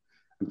do.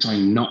 I'm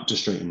trying not to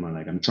straighten my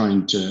leg. I'm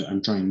trying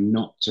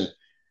not to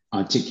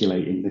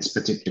articulate in this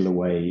particular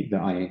way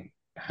that I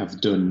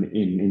have done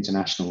in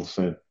international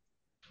for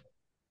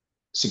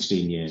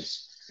 16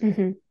 years.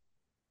 Hmm.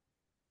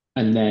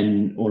 And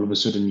then all of a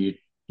sudden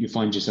you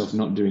find yourself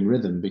not doing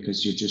rhythm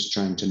because you're just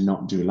trying to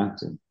not do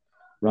Latin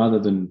rather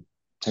than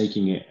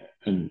taking it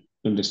and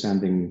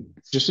understanding,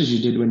 just as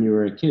you did when you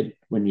were a kid,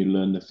 when you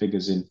learn the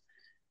figures in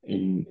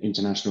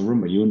international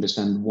rumba, you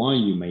understand why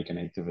you make an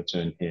eighth of a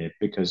turn here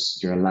because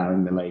you're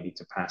allowing the lady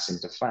to pass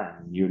into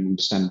fan. You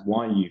understand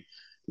why you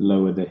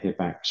lower the hip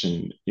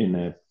action in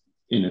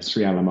a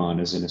three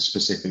alemanas in a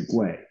specific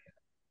way.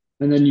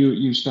 And then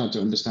you start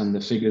to understand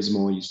the figures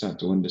more, you start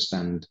to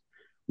understand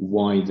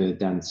why the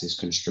dance is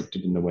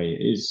constructed in the way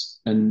it is.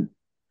 And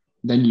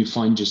then you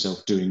find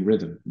yourself doing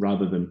rhythm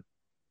rather than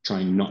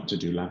trying not to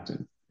do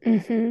Latin.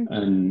 Hmm.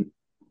 And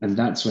and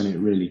that's when it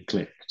really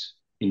clicked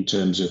in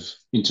terms of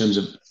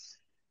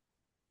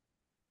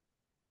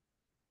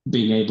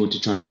being able to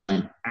try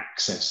and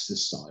access the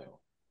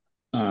style.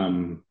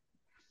 Um,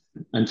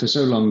 and for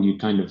so long, you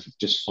kind of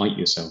just fight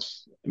yourself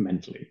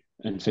mentally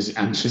and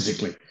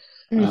physically.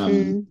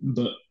 Hmm.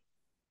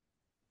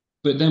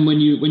 But then when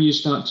you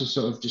start to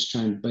sort of just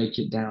try and break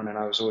it down, and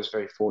I was always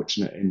very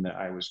fortunate in that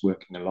I was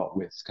working a lot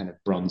with kind of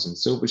bronze and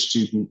silver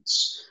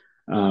students.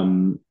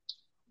 Um,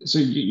 so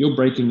you're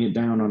breaking it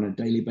down on a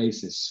daily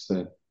basis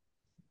for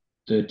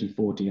 30,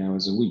 40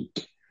 hours a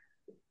week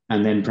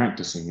and then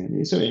practicing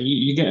it. So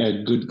you get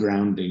a good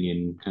grounding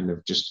in kind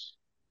of just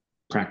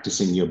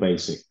practicing your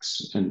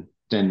basics and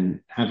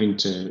then having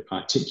to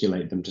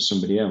articulate them to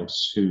somebody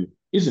else who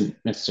isn't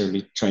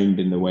necessarily trained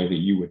in the way that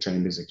you were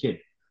trained as a kid,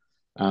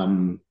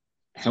 um,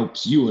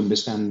 helps you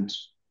understand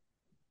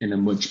in a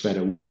much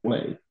better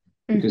way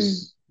Hmm.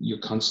 because you're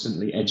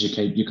constantly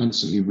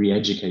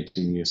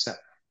re-educating yourself.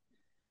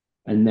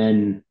 And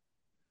then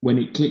when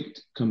it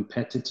clicked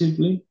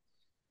competitively,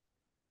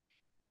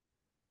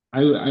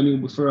 I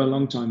mean, for a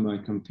long time, I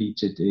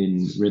competed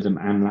in rhythm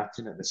and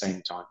Latin at the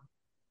same time.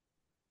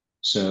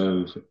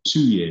 So for 2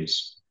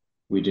 years,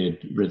 we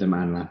did rhythm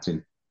and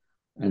Latin.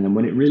 And then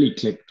when it really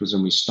clicked was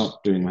when we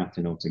stopped doing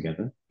Latin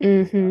altogether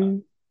Hmm.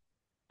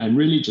 and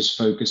really just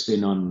focused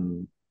in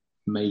on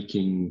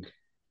making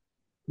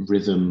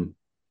rhythm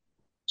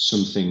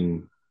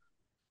something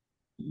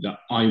that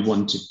I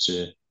wanted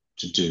to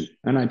do.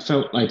 And I'd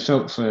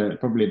felt for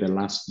probably the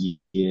last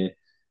year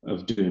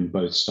of doing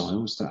both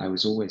styles that I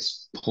was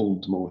always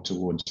pulled more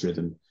towards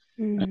rhythm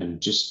Hmm.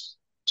 and just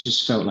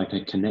felt like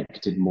I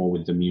connected more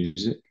with the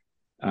music,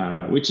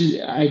 which is,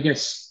 I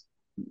guess,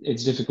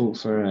 it's difficult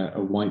for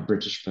a white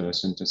British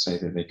person to say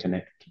that they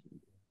connect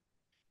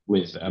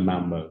with a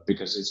mambo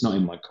because it's not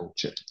in my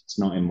culture, it's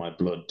not in my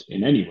blood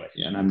in any way,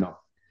 and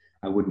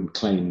I wouldn't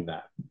claim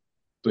that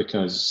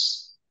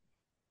because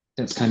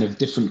that's kind of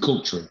different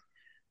culture.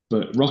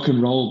 But rock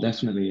and roll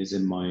definitely is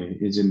in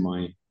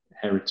my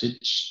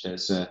heritage.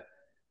 There's a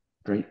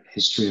great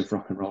history of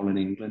rock and roll in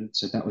England,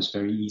 so that was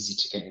very easy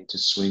to get into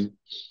swing.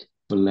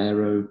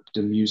 Bolero,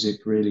 the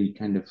music really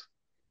kind of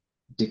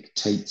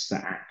dictates the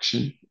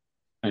action.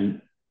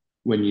 And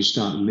when you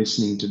start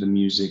listening to the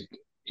music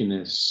in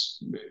a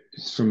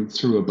from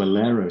through a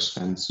bolero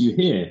stance, you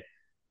hear,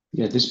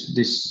 yeah,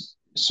 this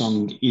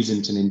song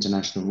isn't an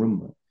international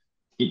rumba;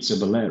 it's a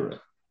bolero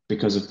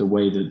because of the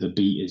way that the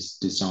beat is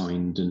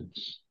designed and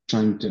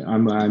trying to.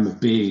 I'm a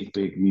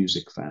big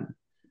music fan.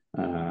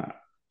 Uh,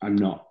 I'm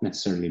not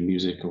necessarily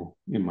musical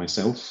in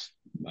myself.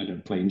 I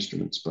don't play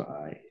instruments, but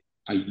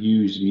I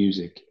use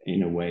music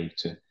in a way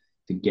to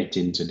get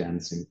into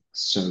dancing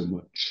so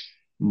much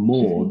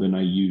more Hmm. than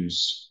I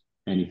use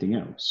anything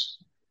else.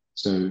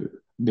 So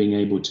being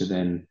able to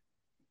then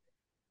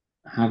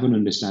have an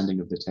understanding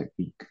of the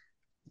technique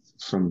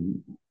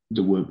from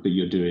the work that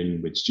you're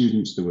doing with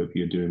students, the work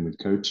you're doing with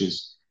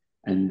coaches,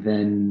 and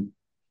then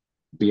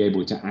be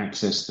able to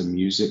access the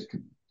music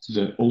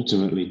that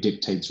ultimately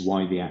dictates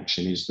why the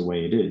action is the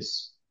way it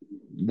is.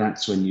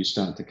 That's when you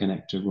start to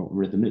connect to what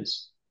rhythm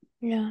is.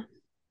 Yeah,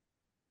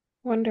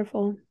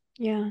 wonderful.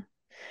 Yeah.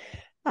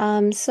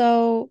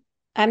 So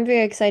I'm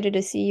very excited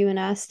to see you and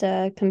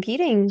Asta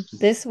competing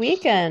this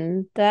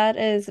weekend. That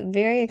is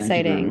very Thank you very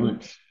exciting.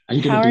 much. Are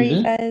you going How to are be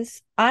you there?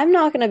 guys? I'm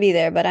not gonna be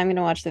there, but I'm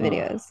gonna watch the Oh,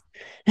 videos.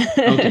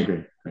 okay,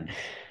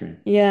 great.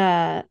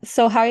 Yeah.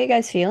 So how are you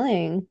guys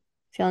feeling?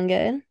 Feeling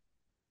good?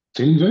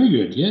 Feeling very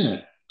good,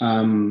 yeah.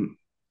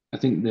 I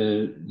think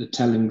the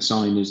telling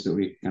sign is that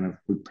we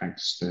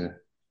practice the.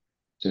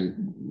 So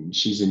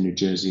she's in New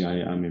Jersey.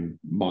 I'm in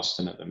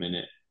Boston at the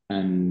minute,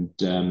 and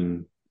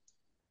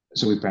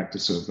so we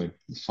practice sort of like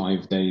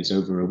 5 days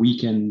over a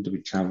weekend.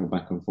 We travel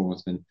back and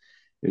forth, and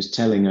it was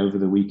telling over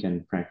the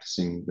weekend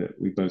practicing that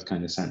we both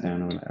kind of sat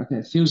down and were like, okay,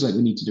 it feels like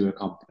we need to do a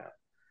comp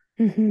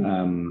Hmm.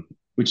 now,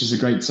 which is a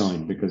great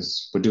sign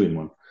because we're doing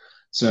one.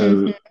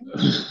 So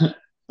Hmm.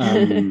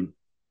 um,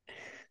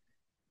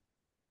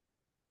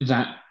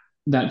 that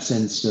that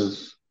sense of,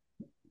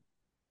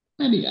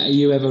 maybe, are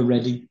you ever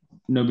ready?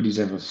 Nobody's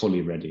ever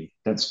fully ready.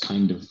 That's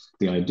kind of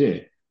the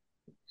idea.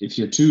 If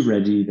you're too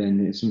ready,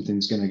 then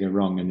something's going to go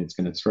wrong and it's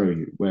going to throw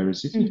you.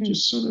 Whereas if you're Hmm.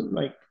 just sort of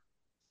like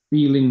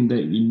feeling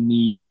that you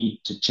need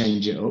to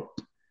change it up,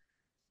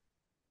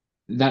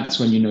 that's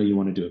when you know you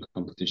want to do a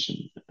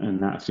competition.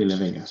 And that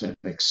feeling of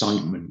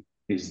excitement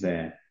is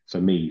there for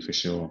me, for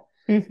sure.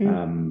 Hmm.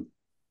 Um,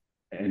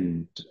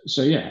 and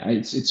so yeah,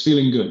 it's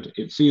feeling good.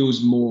 It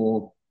feels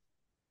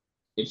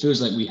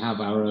like we have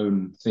our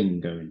own thing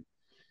going.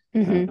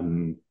 Mm-hmm.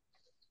 Um,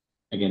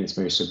 Again, it's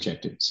very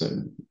subjective, so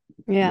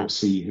Yeah. we'll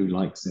see who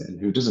likes it and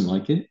who doesn't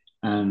like it.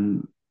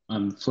 And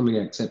I'm fully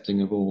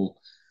accepting of all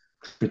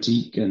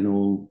critique and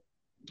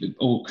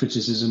all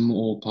criticism,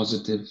 all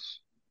positive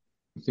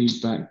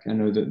feedback. I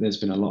know that there's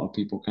been a lot of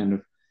people kind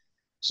of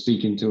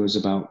speaking to us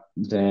about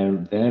their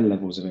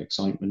levels of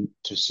excitement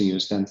to see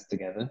us dance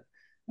together,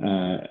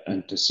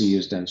 and to see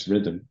us dance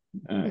rhythm.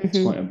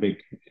 Mm-hmm.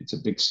 It's a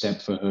big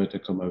step for her to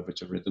come over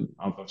to rhythm.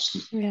 I've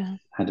obviously Yeah.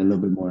 had a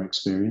little bit more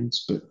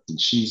experience, but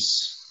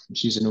she's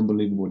an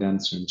unbelievable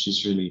dancer, and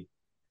she's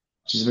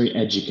a very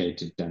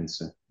educated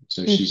dancer.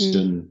 So she's Mm-hmm.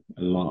 done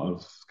a lot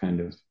of kind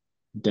of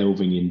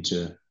delving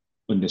into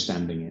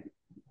understanding it.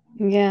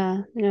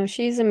 Yeah. No,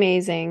 she's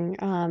amazing.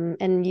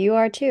 And you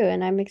are too.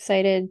 And I'm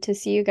excited to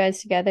see you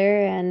guys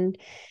together. And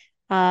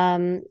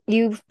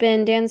you've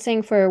been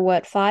dancing for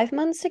what, 5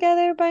 months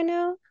together by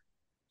now?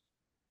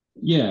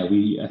 Yeah,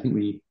 I think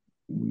we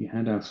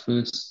had our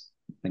first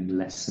like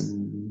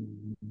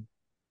lesson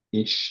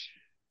ish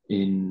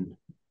in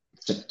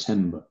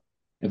September,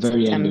 the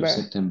very end of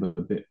September.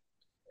 September, but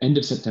end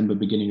of September,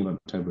 beginning of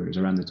October. It was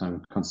around the time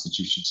of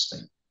Constitution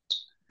State.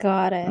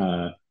 Got it.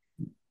 Uh,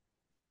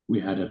 we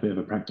had a bit of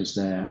a practice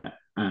there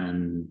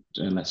and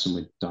a lesson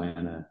with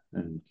Diana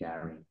and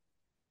Gary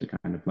to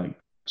kind of like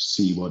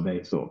see what they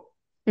thought.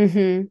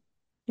 Mm-hmm.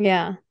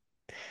 Yeah.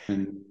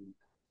 And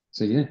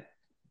so, yeah,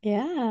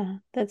 Yeah,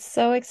 that's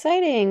so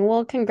exciting.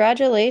 Well,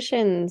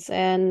 congratulations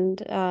and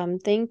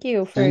thank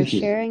you for thank you.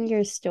 sharing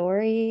your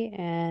story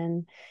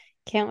and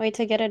can't wait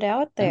to get it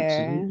out there.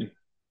 Absolutely.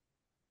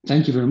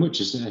 Thank you very much.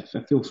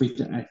 Feel free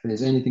to, if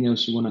there's anything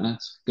else you want to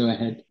ask, go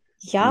ahead.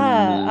 And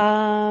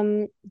Yeah,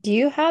 do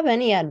you have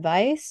any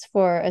advice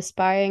for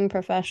aspiring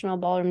professional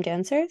ballroom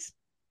dancers?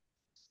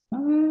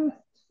 uh,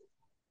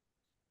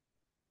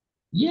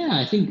 yeah,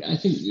 I think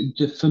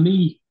for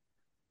me,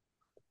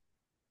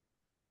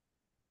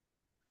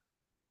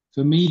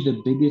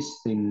 the biggest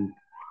thing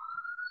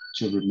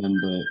to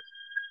remember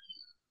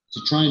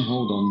to try and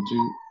hold on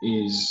to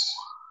is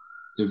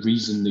the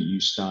reason that you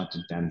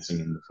started dancing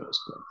in the first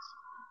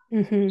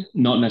place. Mm-hmm.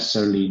 Not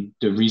necessarily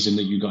the reason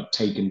that you got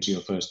taken to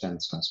your first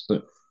dance class,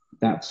 but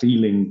that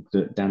feeling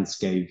that dance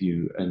gave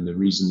you and the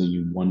reason that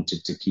you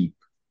wanted to keep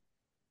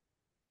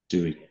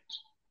doing it.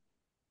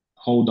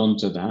 Hold on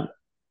to that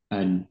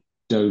and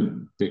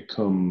don't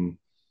become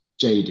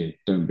jaded,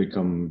 don't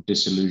become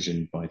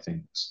disillusioned by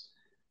things,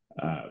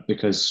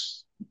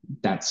 because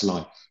that's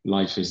life.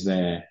 Life is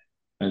there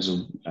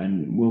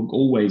and will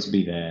always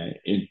be there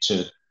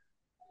to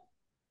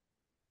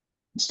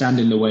stand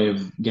in the way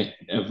of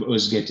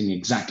us getting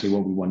exactly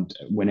what we want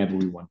whenever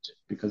we want it,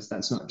 because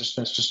that's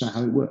just not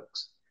how it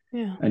works.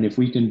 Yeah. And if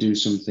we can do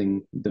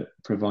something that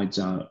provides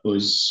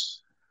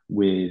us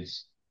with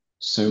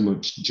so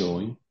much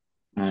joy,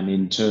 and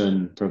in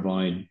turn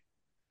provide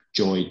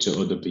joy to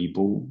other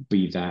people,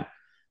 be that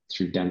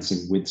through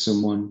dancing with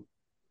someone,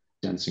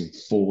 dancing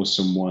for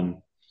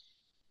someone,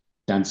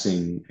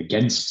 dancing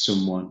against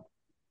someone,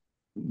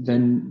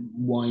 then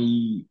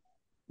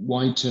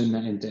why turn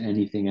that into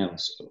anything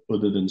else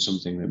other than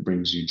something that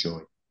brings you joy?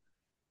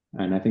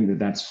 And I think that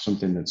that's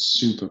something that's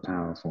super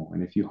powerful.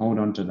 And if you hold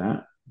on to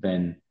that,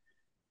 then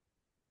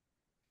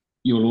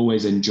you'll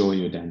always enjoy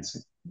your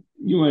dancing.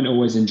 You won't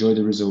always enjoy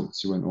the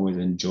results. You won't always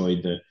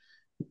enjoy the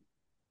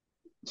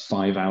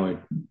 5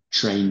 hour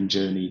train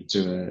journey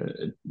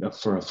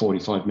for a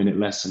 45-minute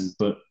lesson,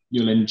 but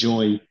you'll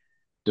enjoy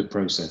the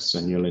process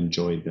and you'll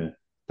enjoy the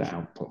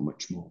output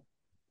much more.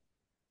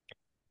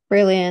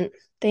 Brilliant.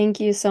 Thank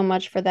you so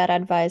much for that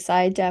advice.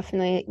 I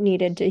definitely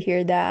needed to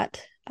hear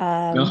that.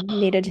 Oh,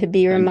 Needed to be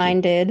thank you.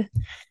 reminded.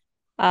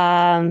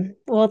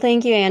 Well,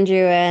 thank you,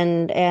 Andrew,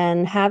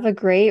 and have a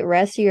great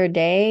rest of your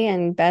day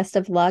and best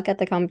of luck at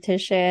the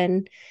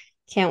competition.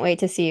 Can't wait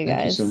to see you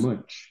Thank you so guys.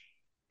 much.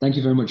 Thank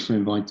you very much for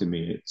inviting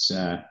me. It's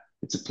a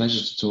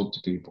pleasure to talk to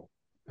people,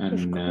 Of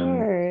and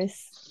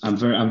course. I'm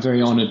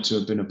very honored to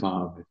have been a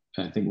part of it.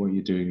 I think what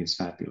you're doing is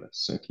fabulous.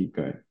 So keep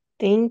going.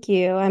 Thank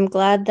you. I'm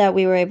glad that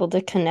we were able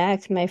to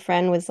connect. My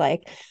friend was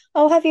like,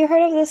 "Oh, have you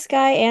heard of this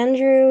guy,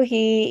 Andrew?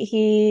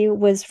 He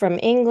was from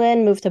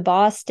England, moved to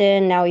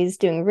Boston, now he's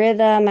doing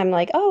rhythm." I'm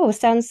like, "Oh,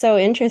 sounds so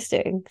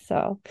interesting."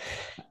 So,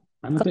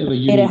 I'm a glad bit of a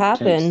we made it unique case.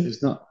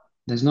 happen.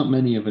 There's not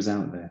many of us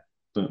out there,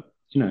 but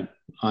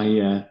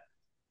I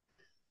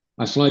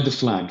I fly the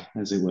flag,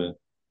 as it were.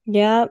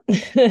 Yep.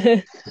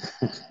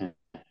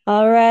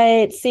 All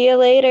right. See you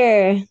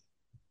later.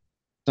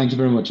 Thank you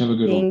very much. Have a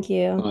good one. Thank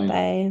you. Bye.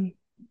 Bye.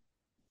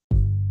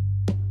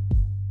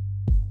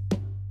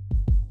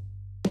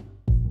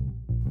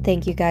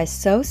 Thank you guys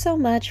so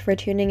much for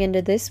tuning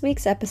into this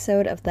week's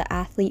episode of the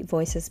Athlete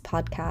Voices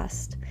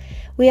podcast.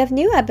 We have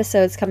new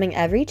episodes coming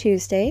every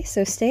Tuesday,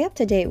 so stay up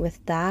to date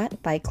with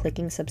that by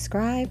clicking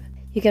subscribe.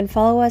 You can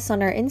follow us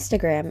on our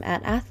Instagram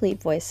at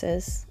Athlete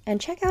Voices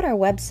and check out our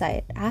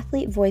website,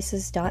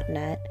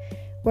 athletevoices.net,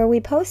 where we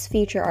post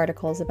feature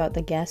articles about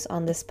the guests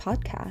on this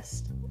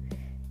podcast.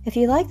 If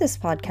you like this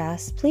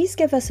podcast, please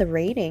give us a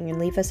rating and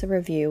leave us a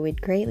review.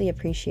 We'd greatly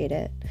appreciate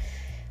it.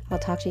 I'll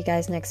talk to you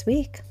guys next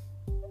week.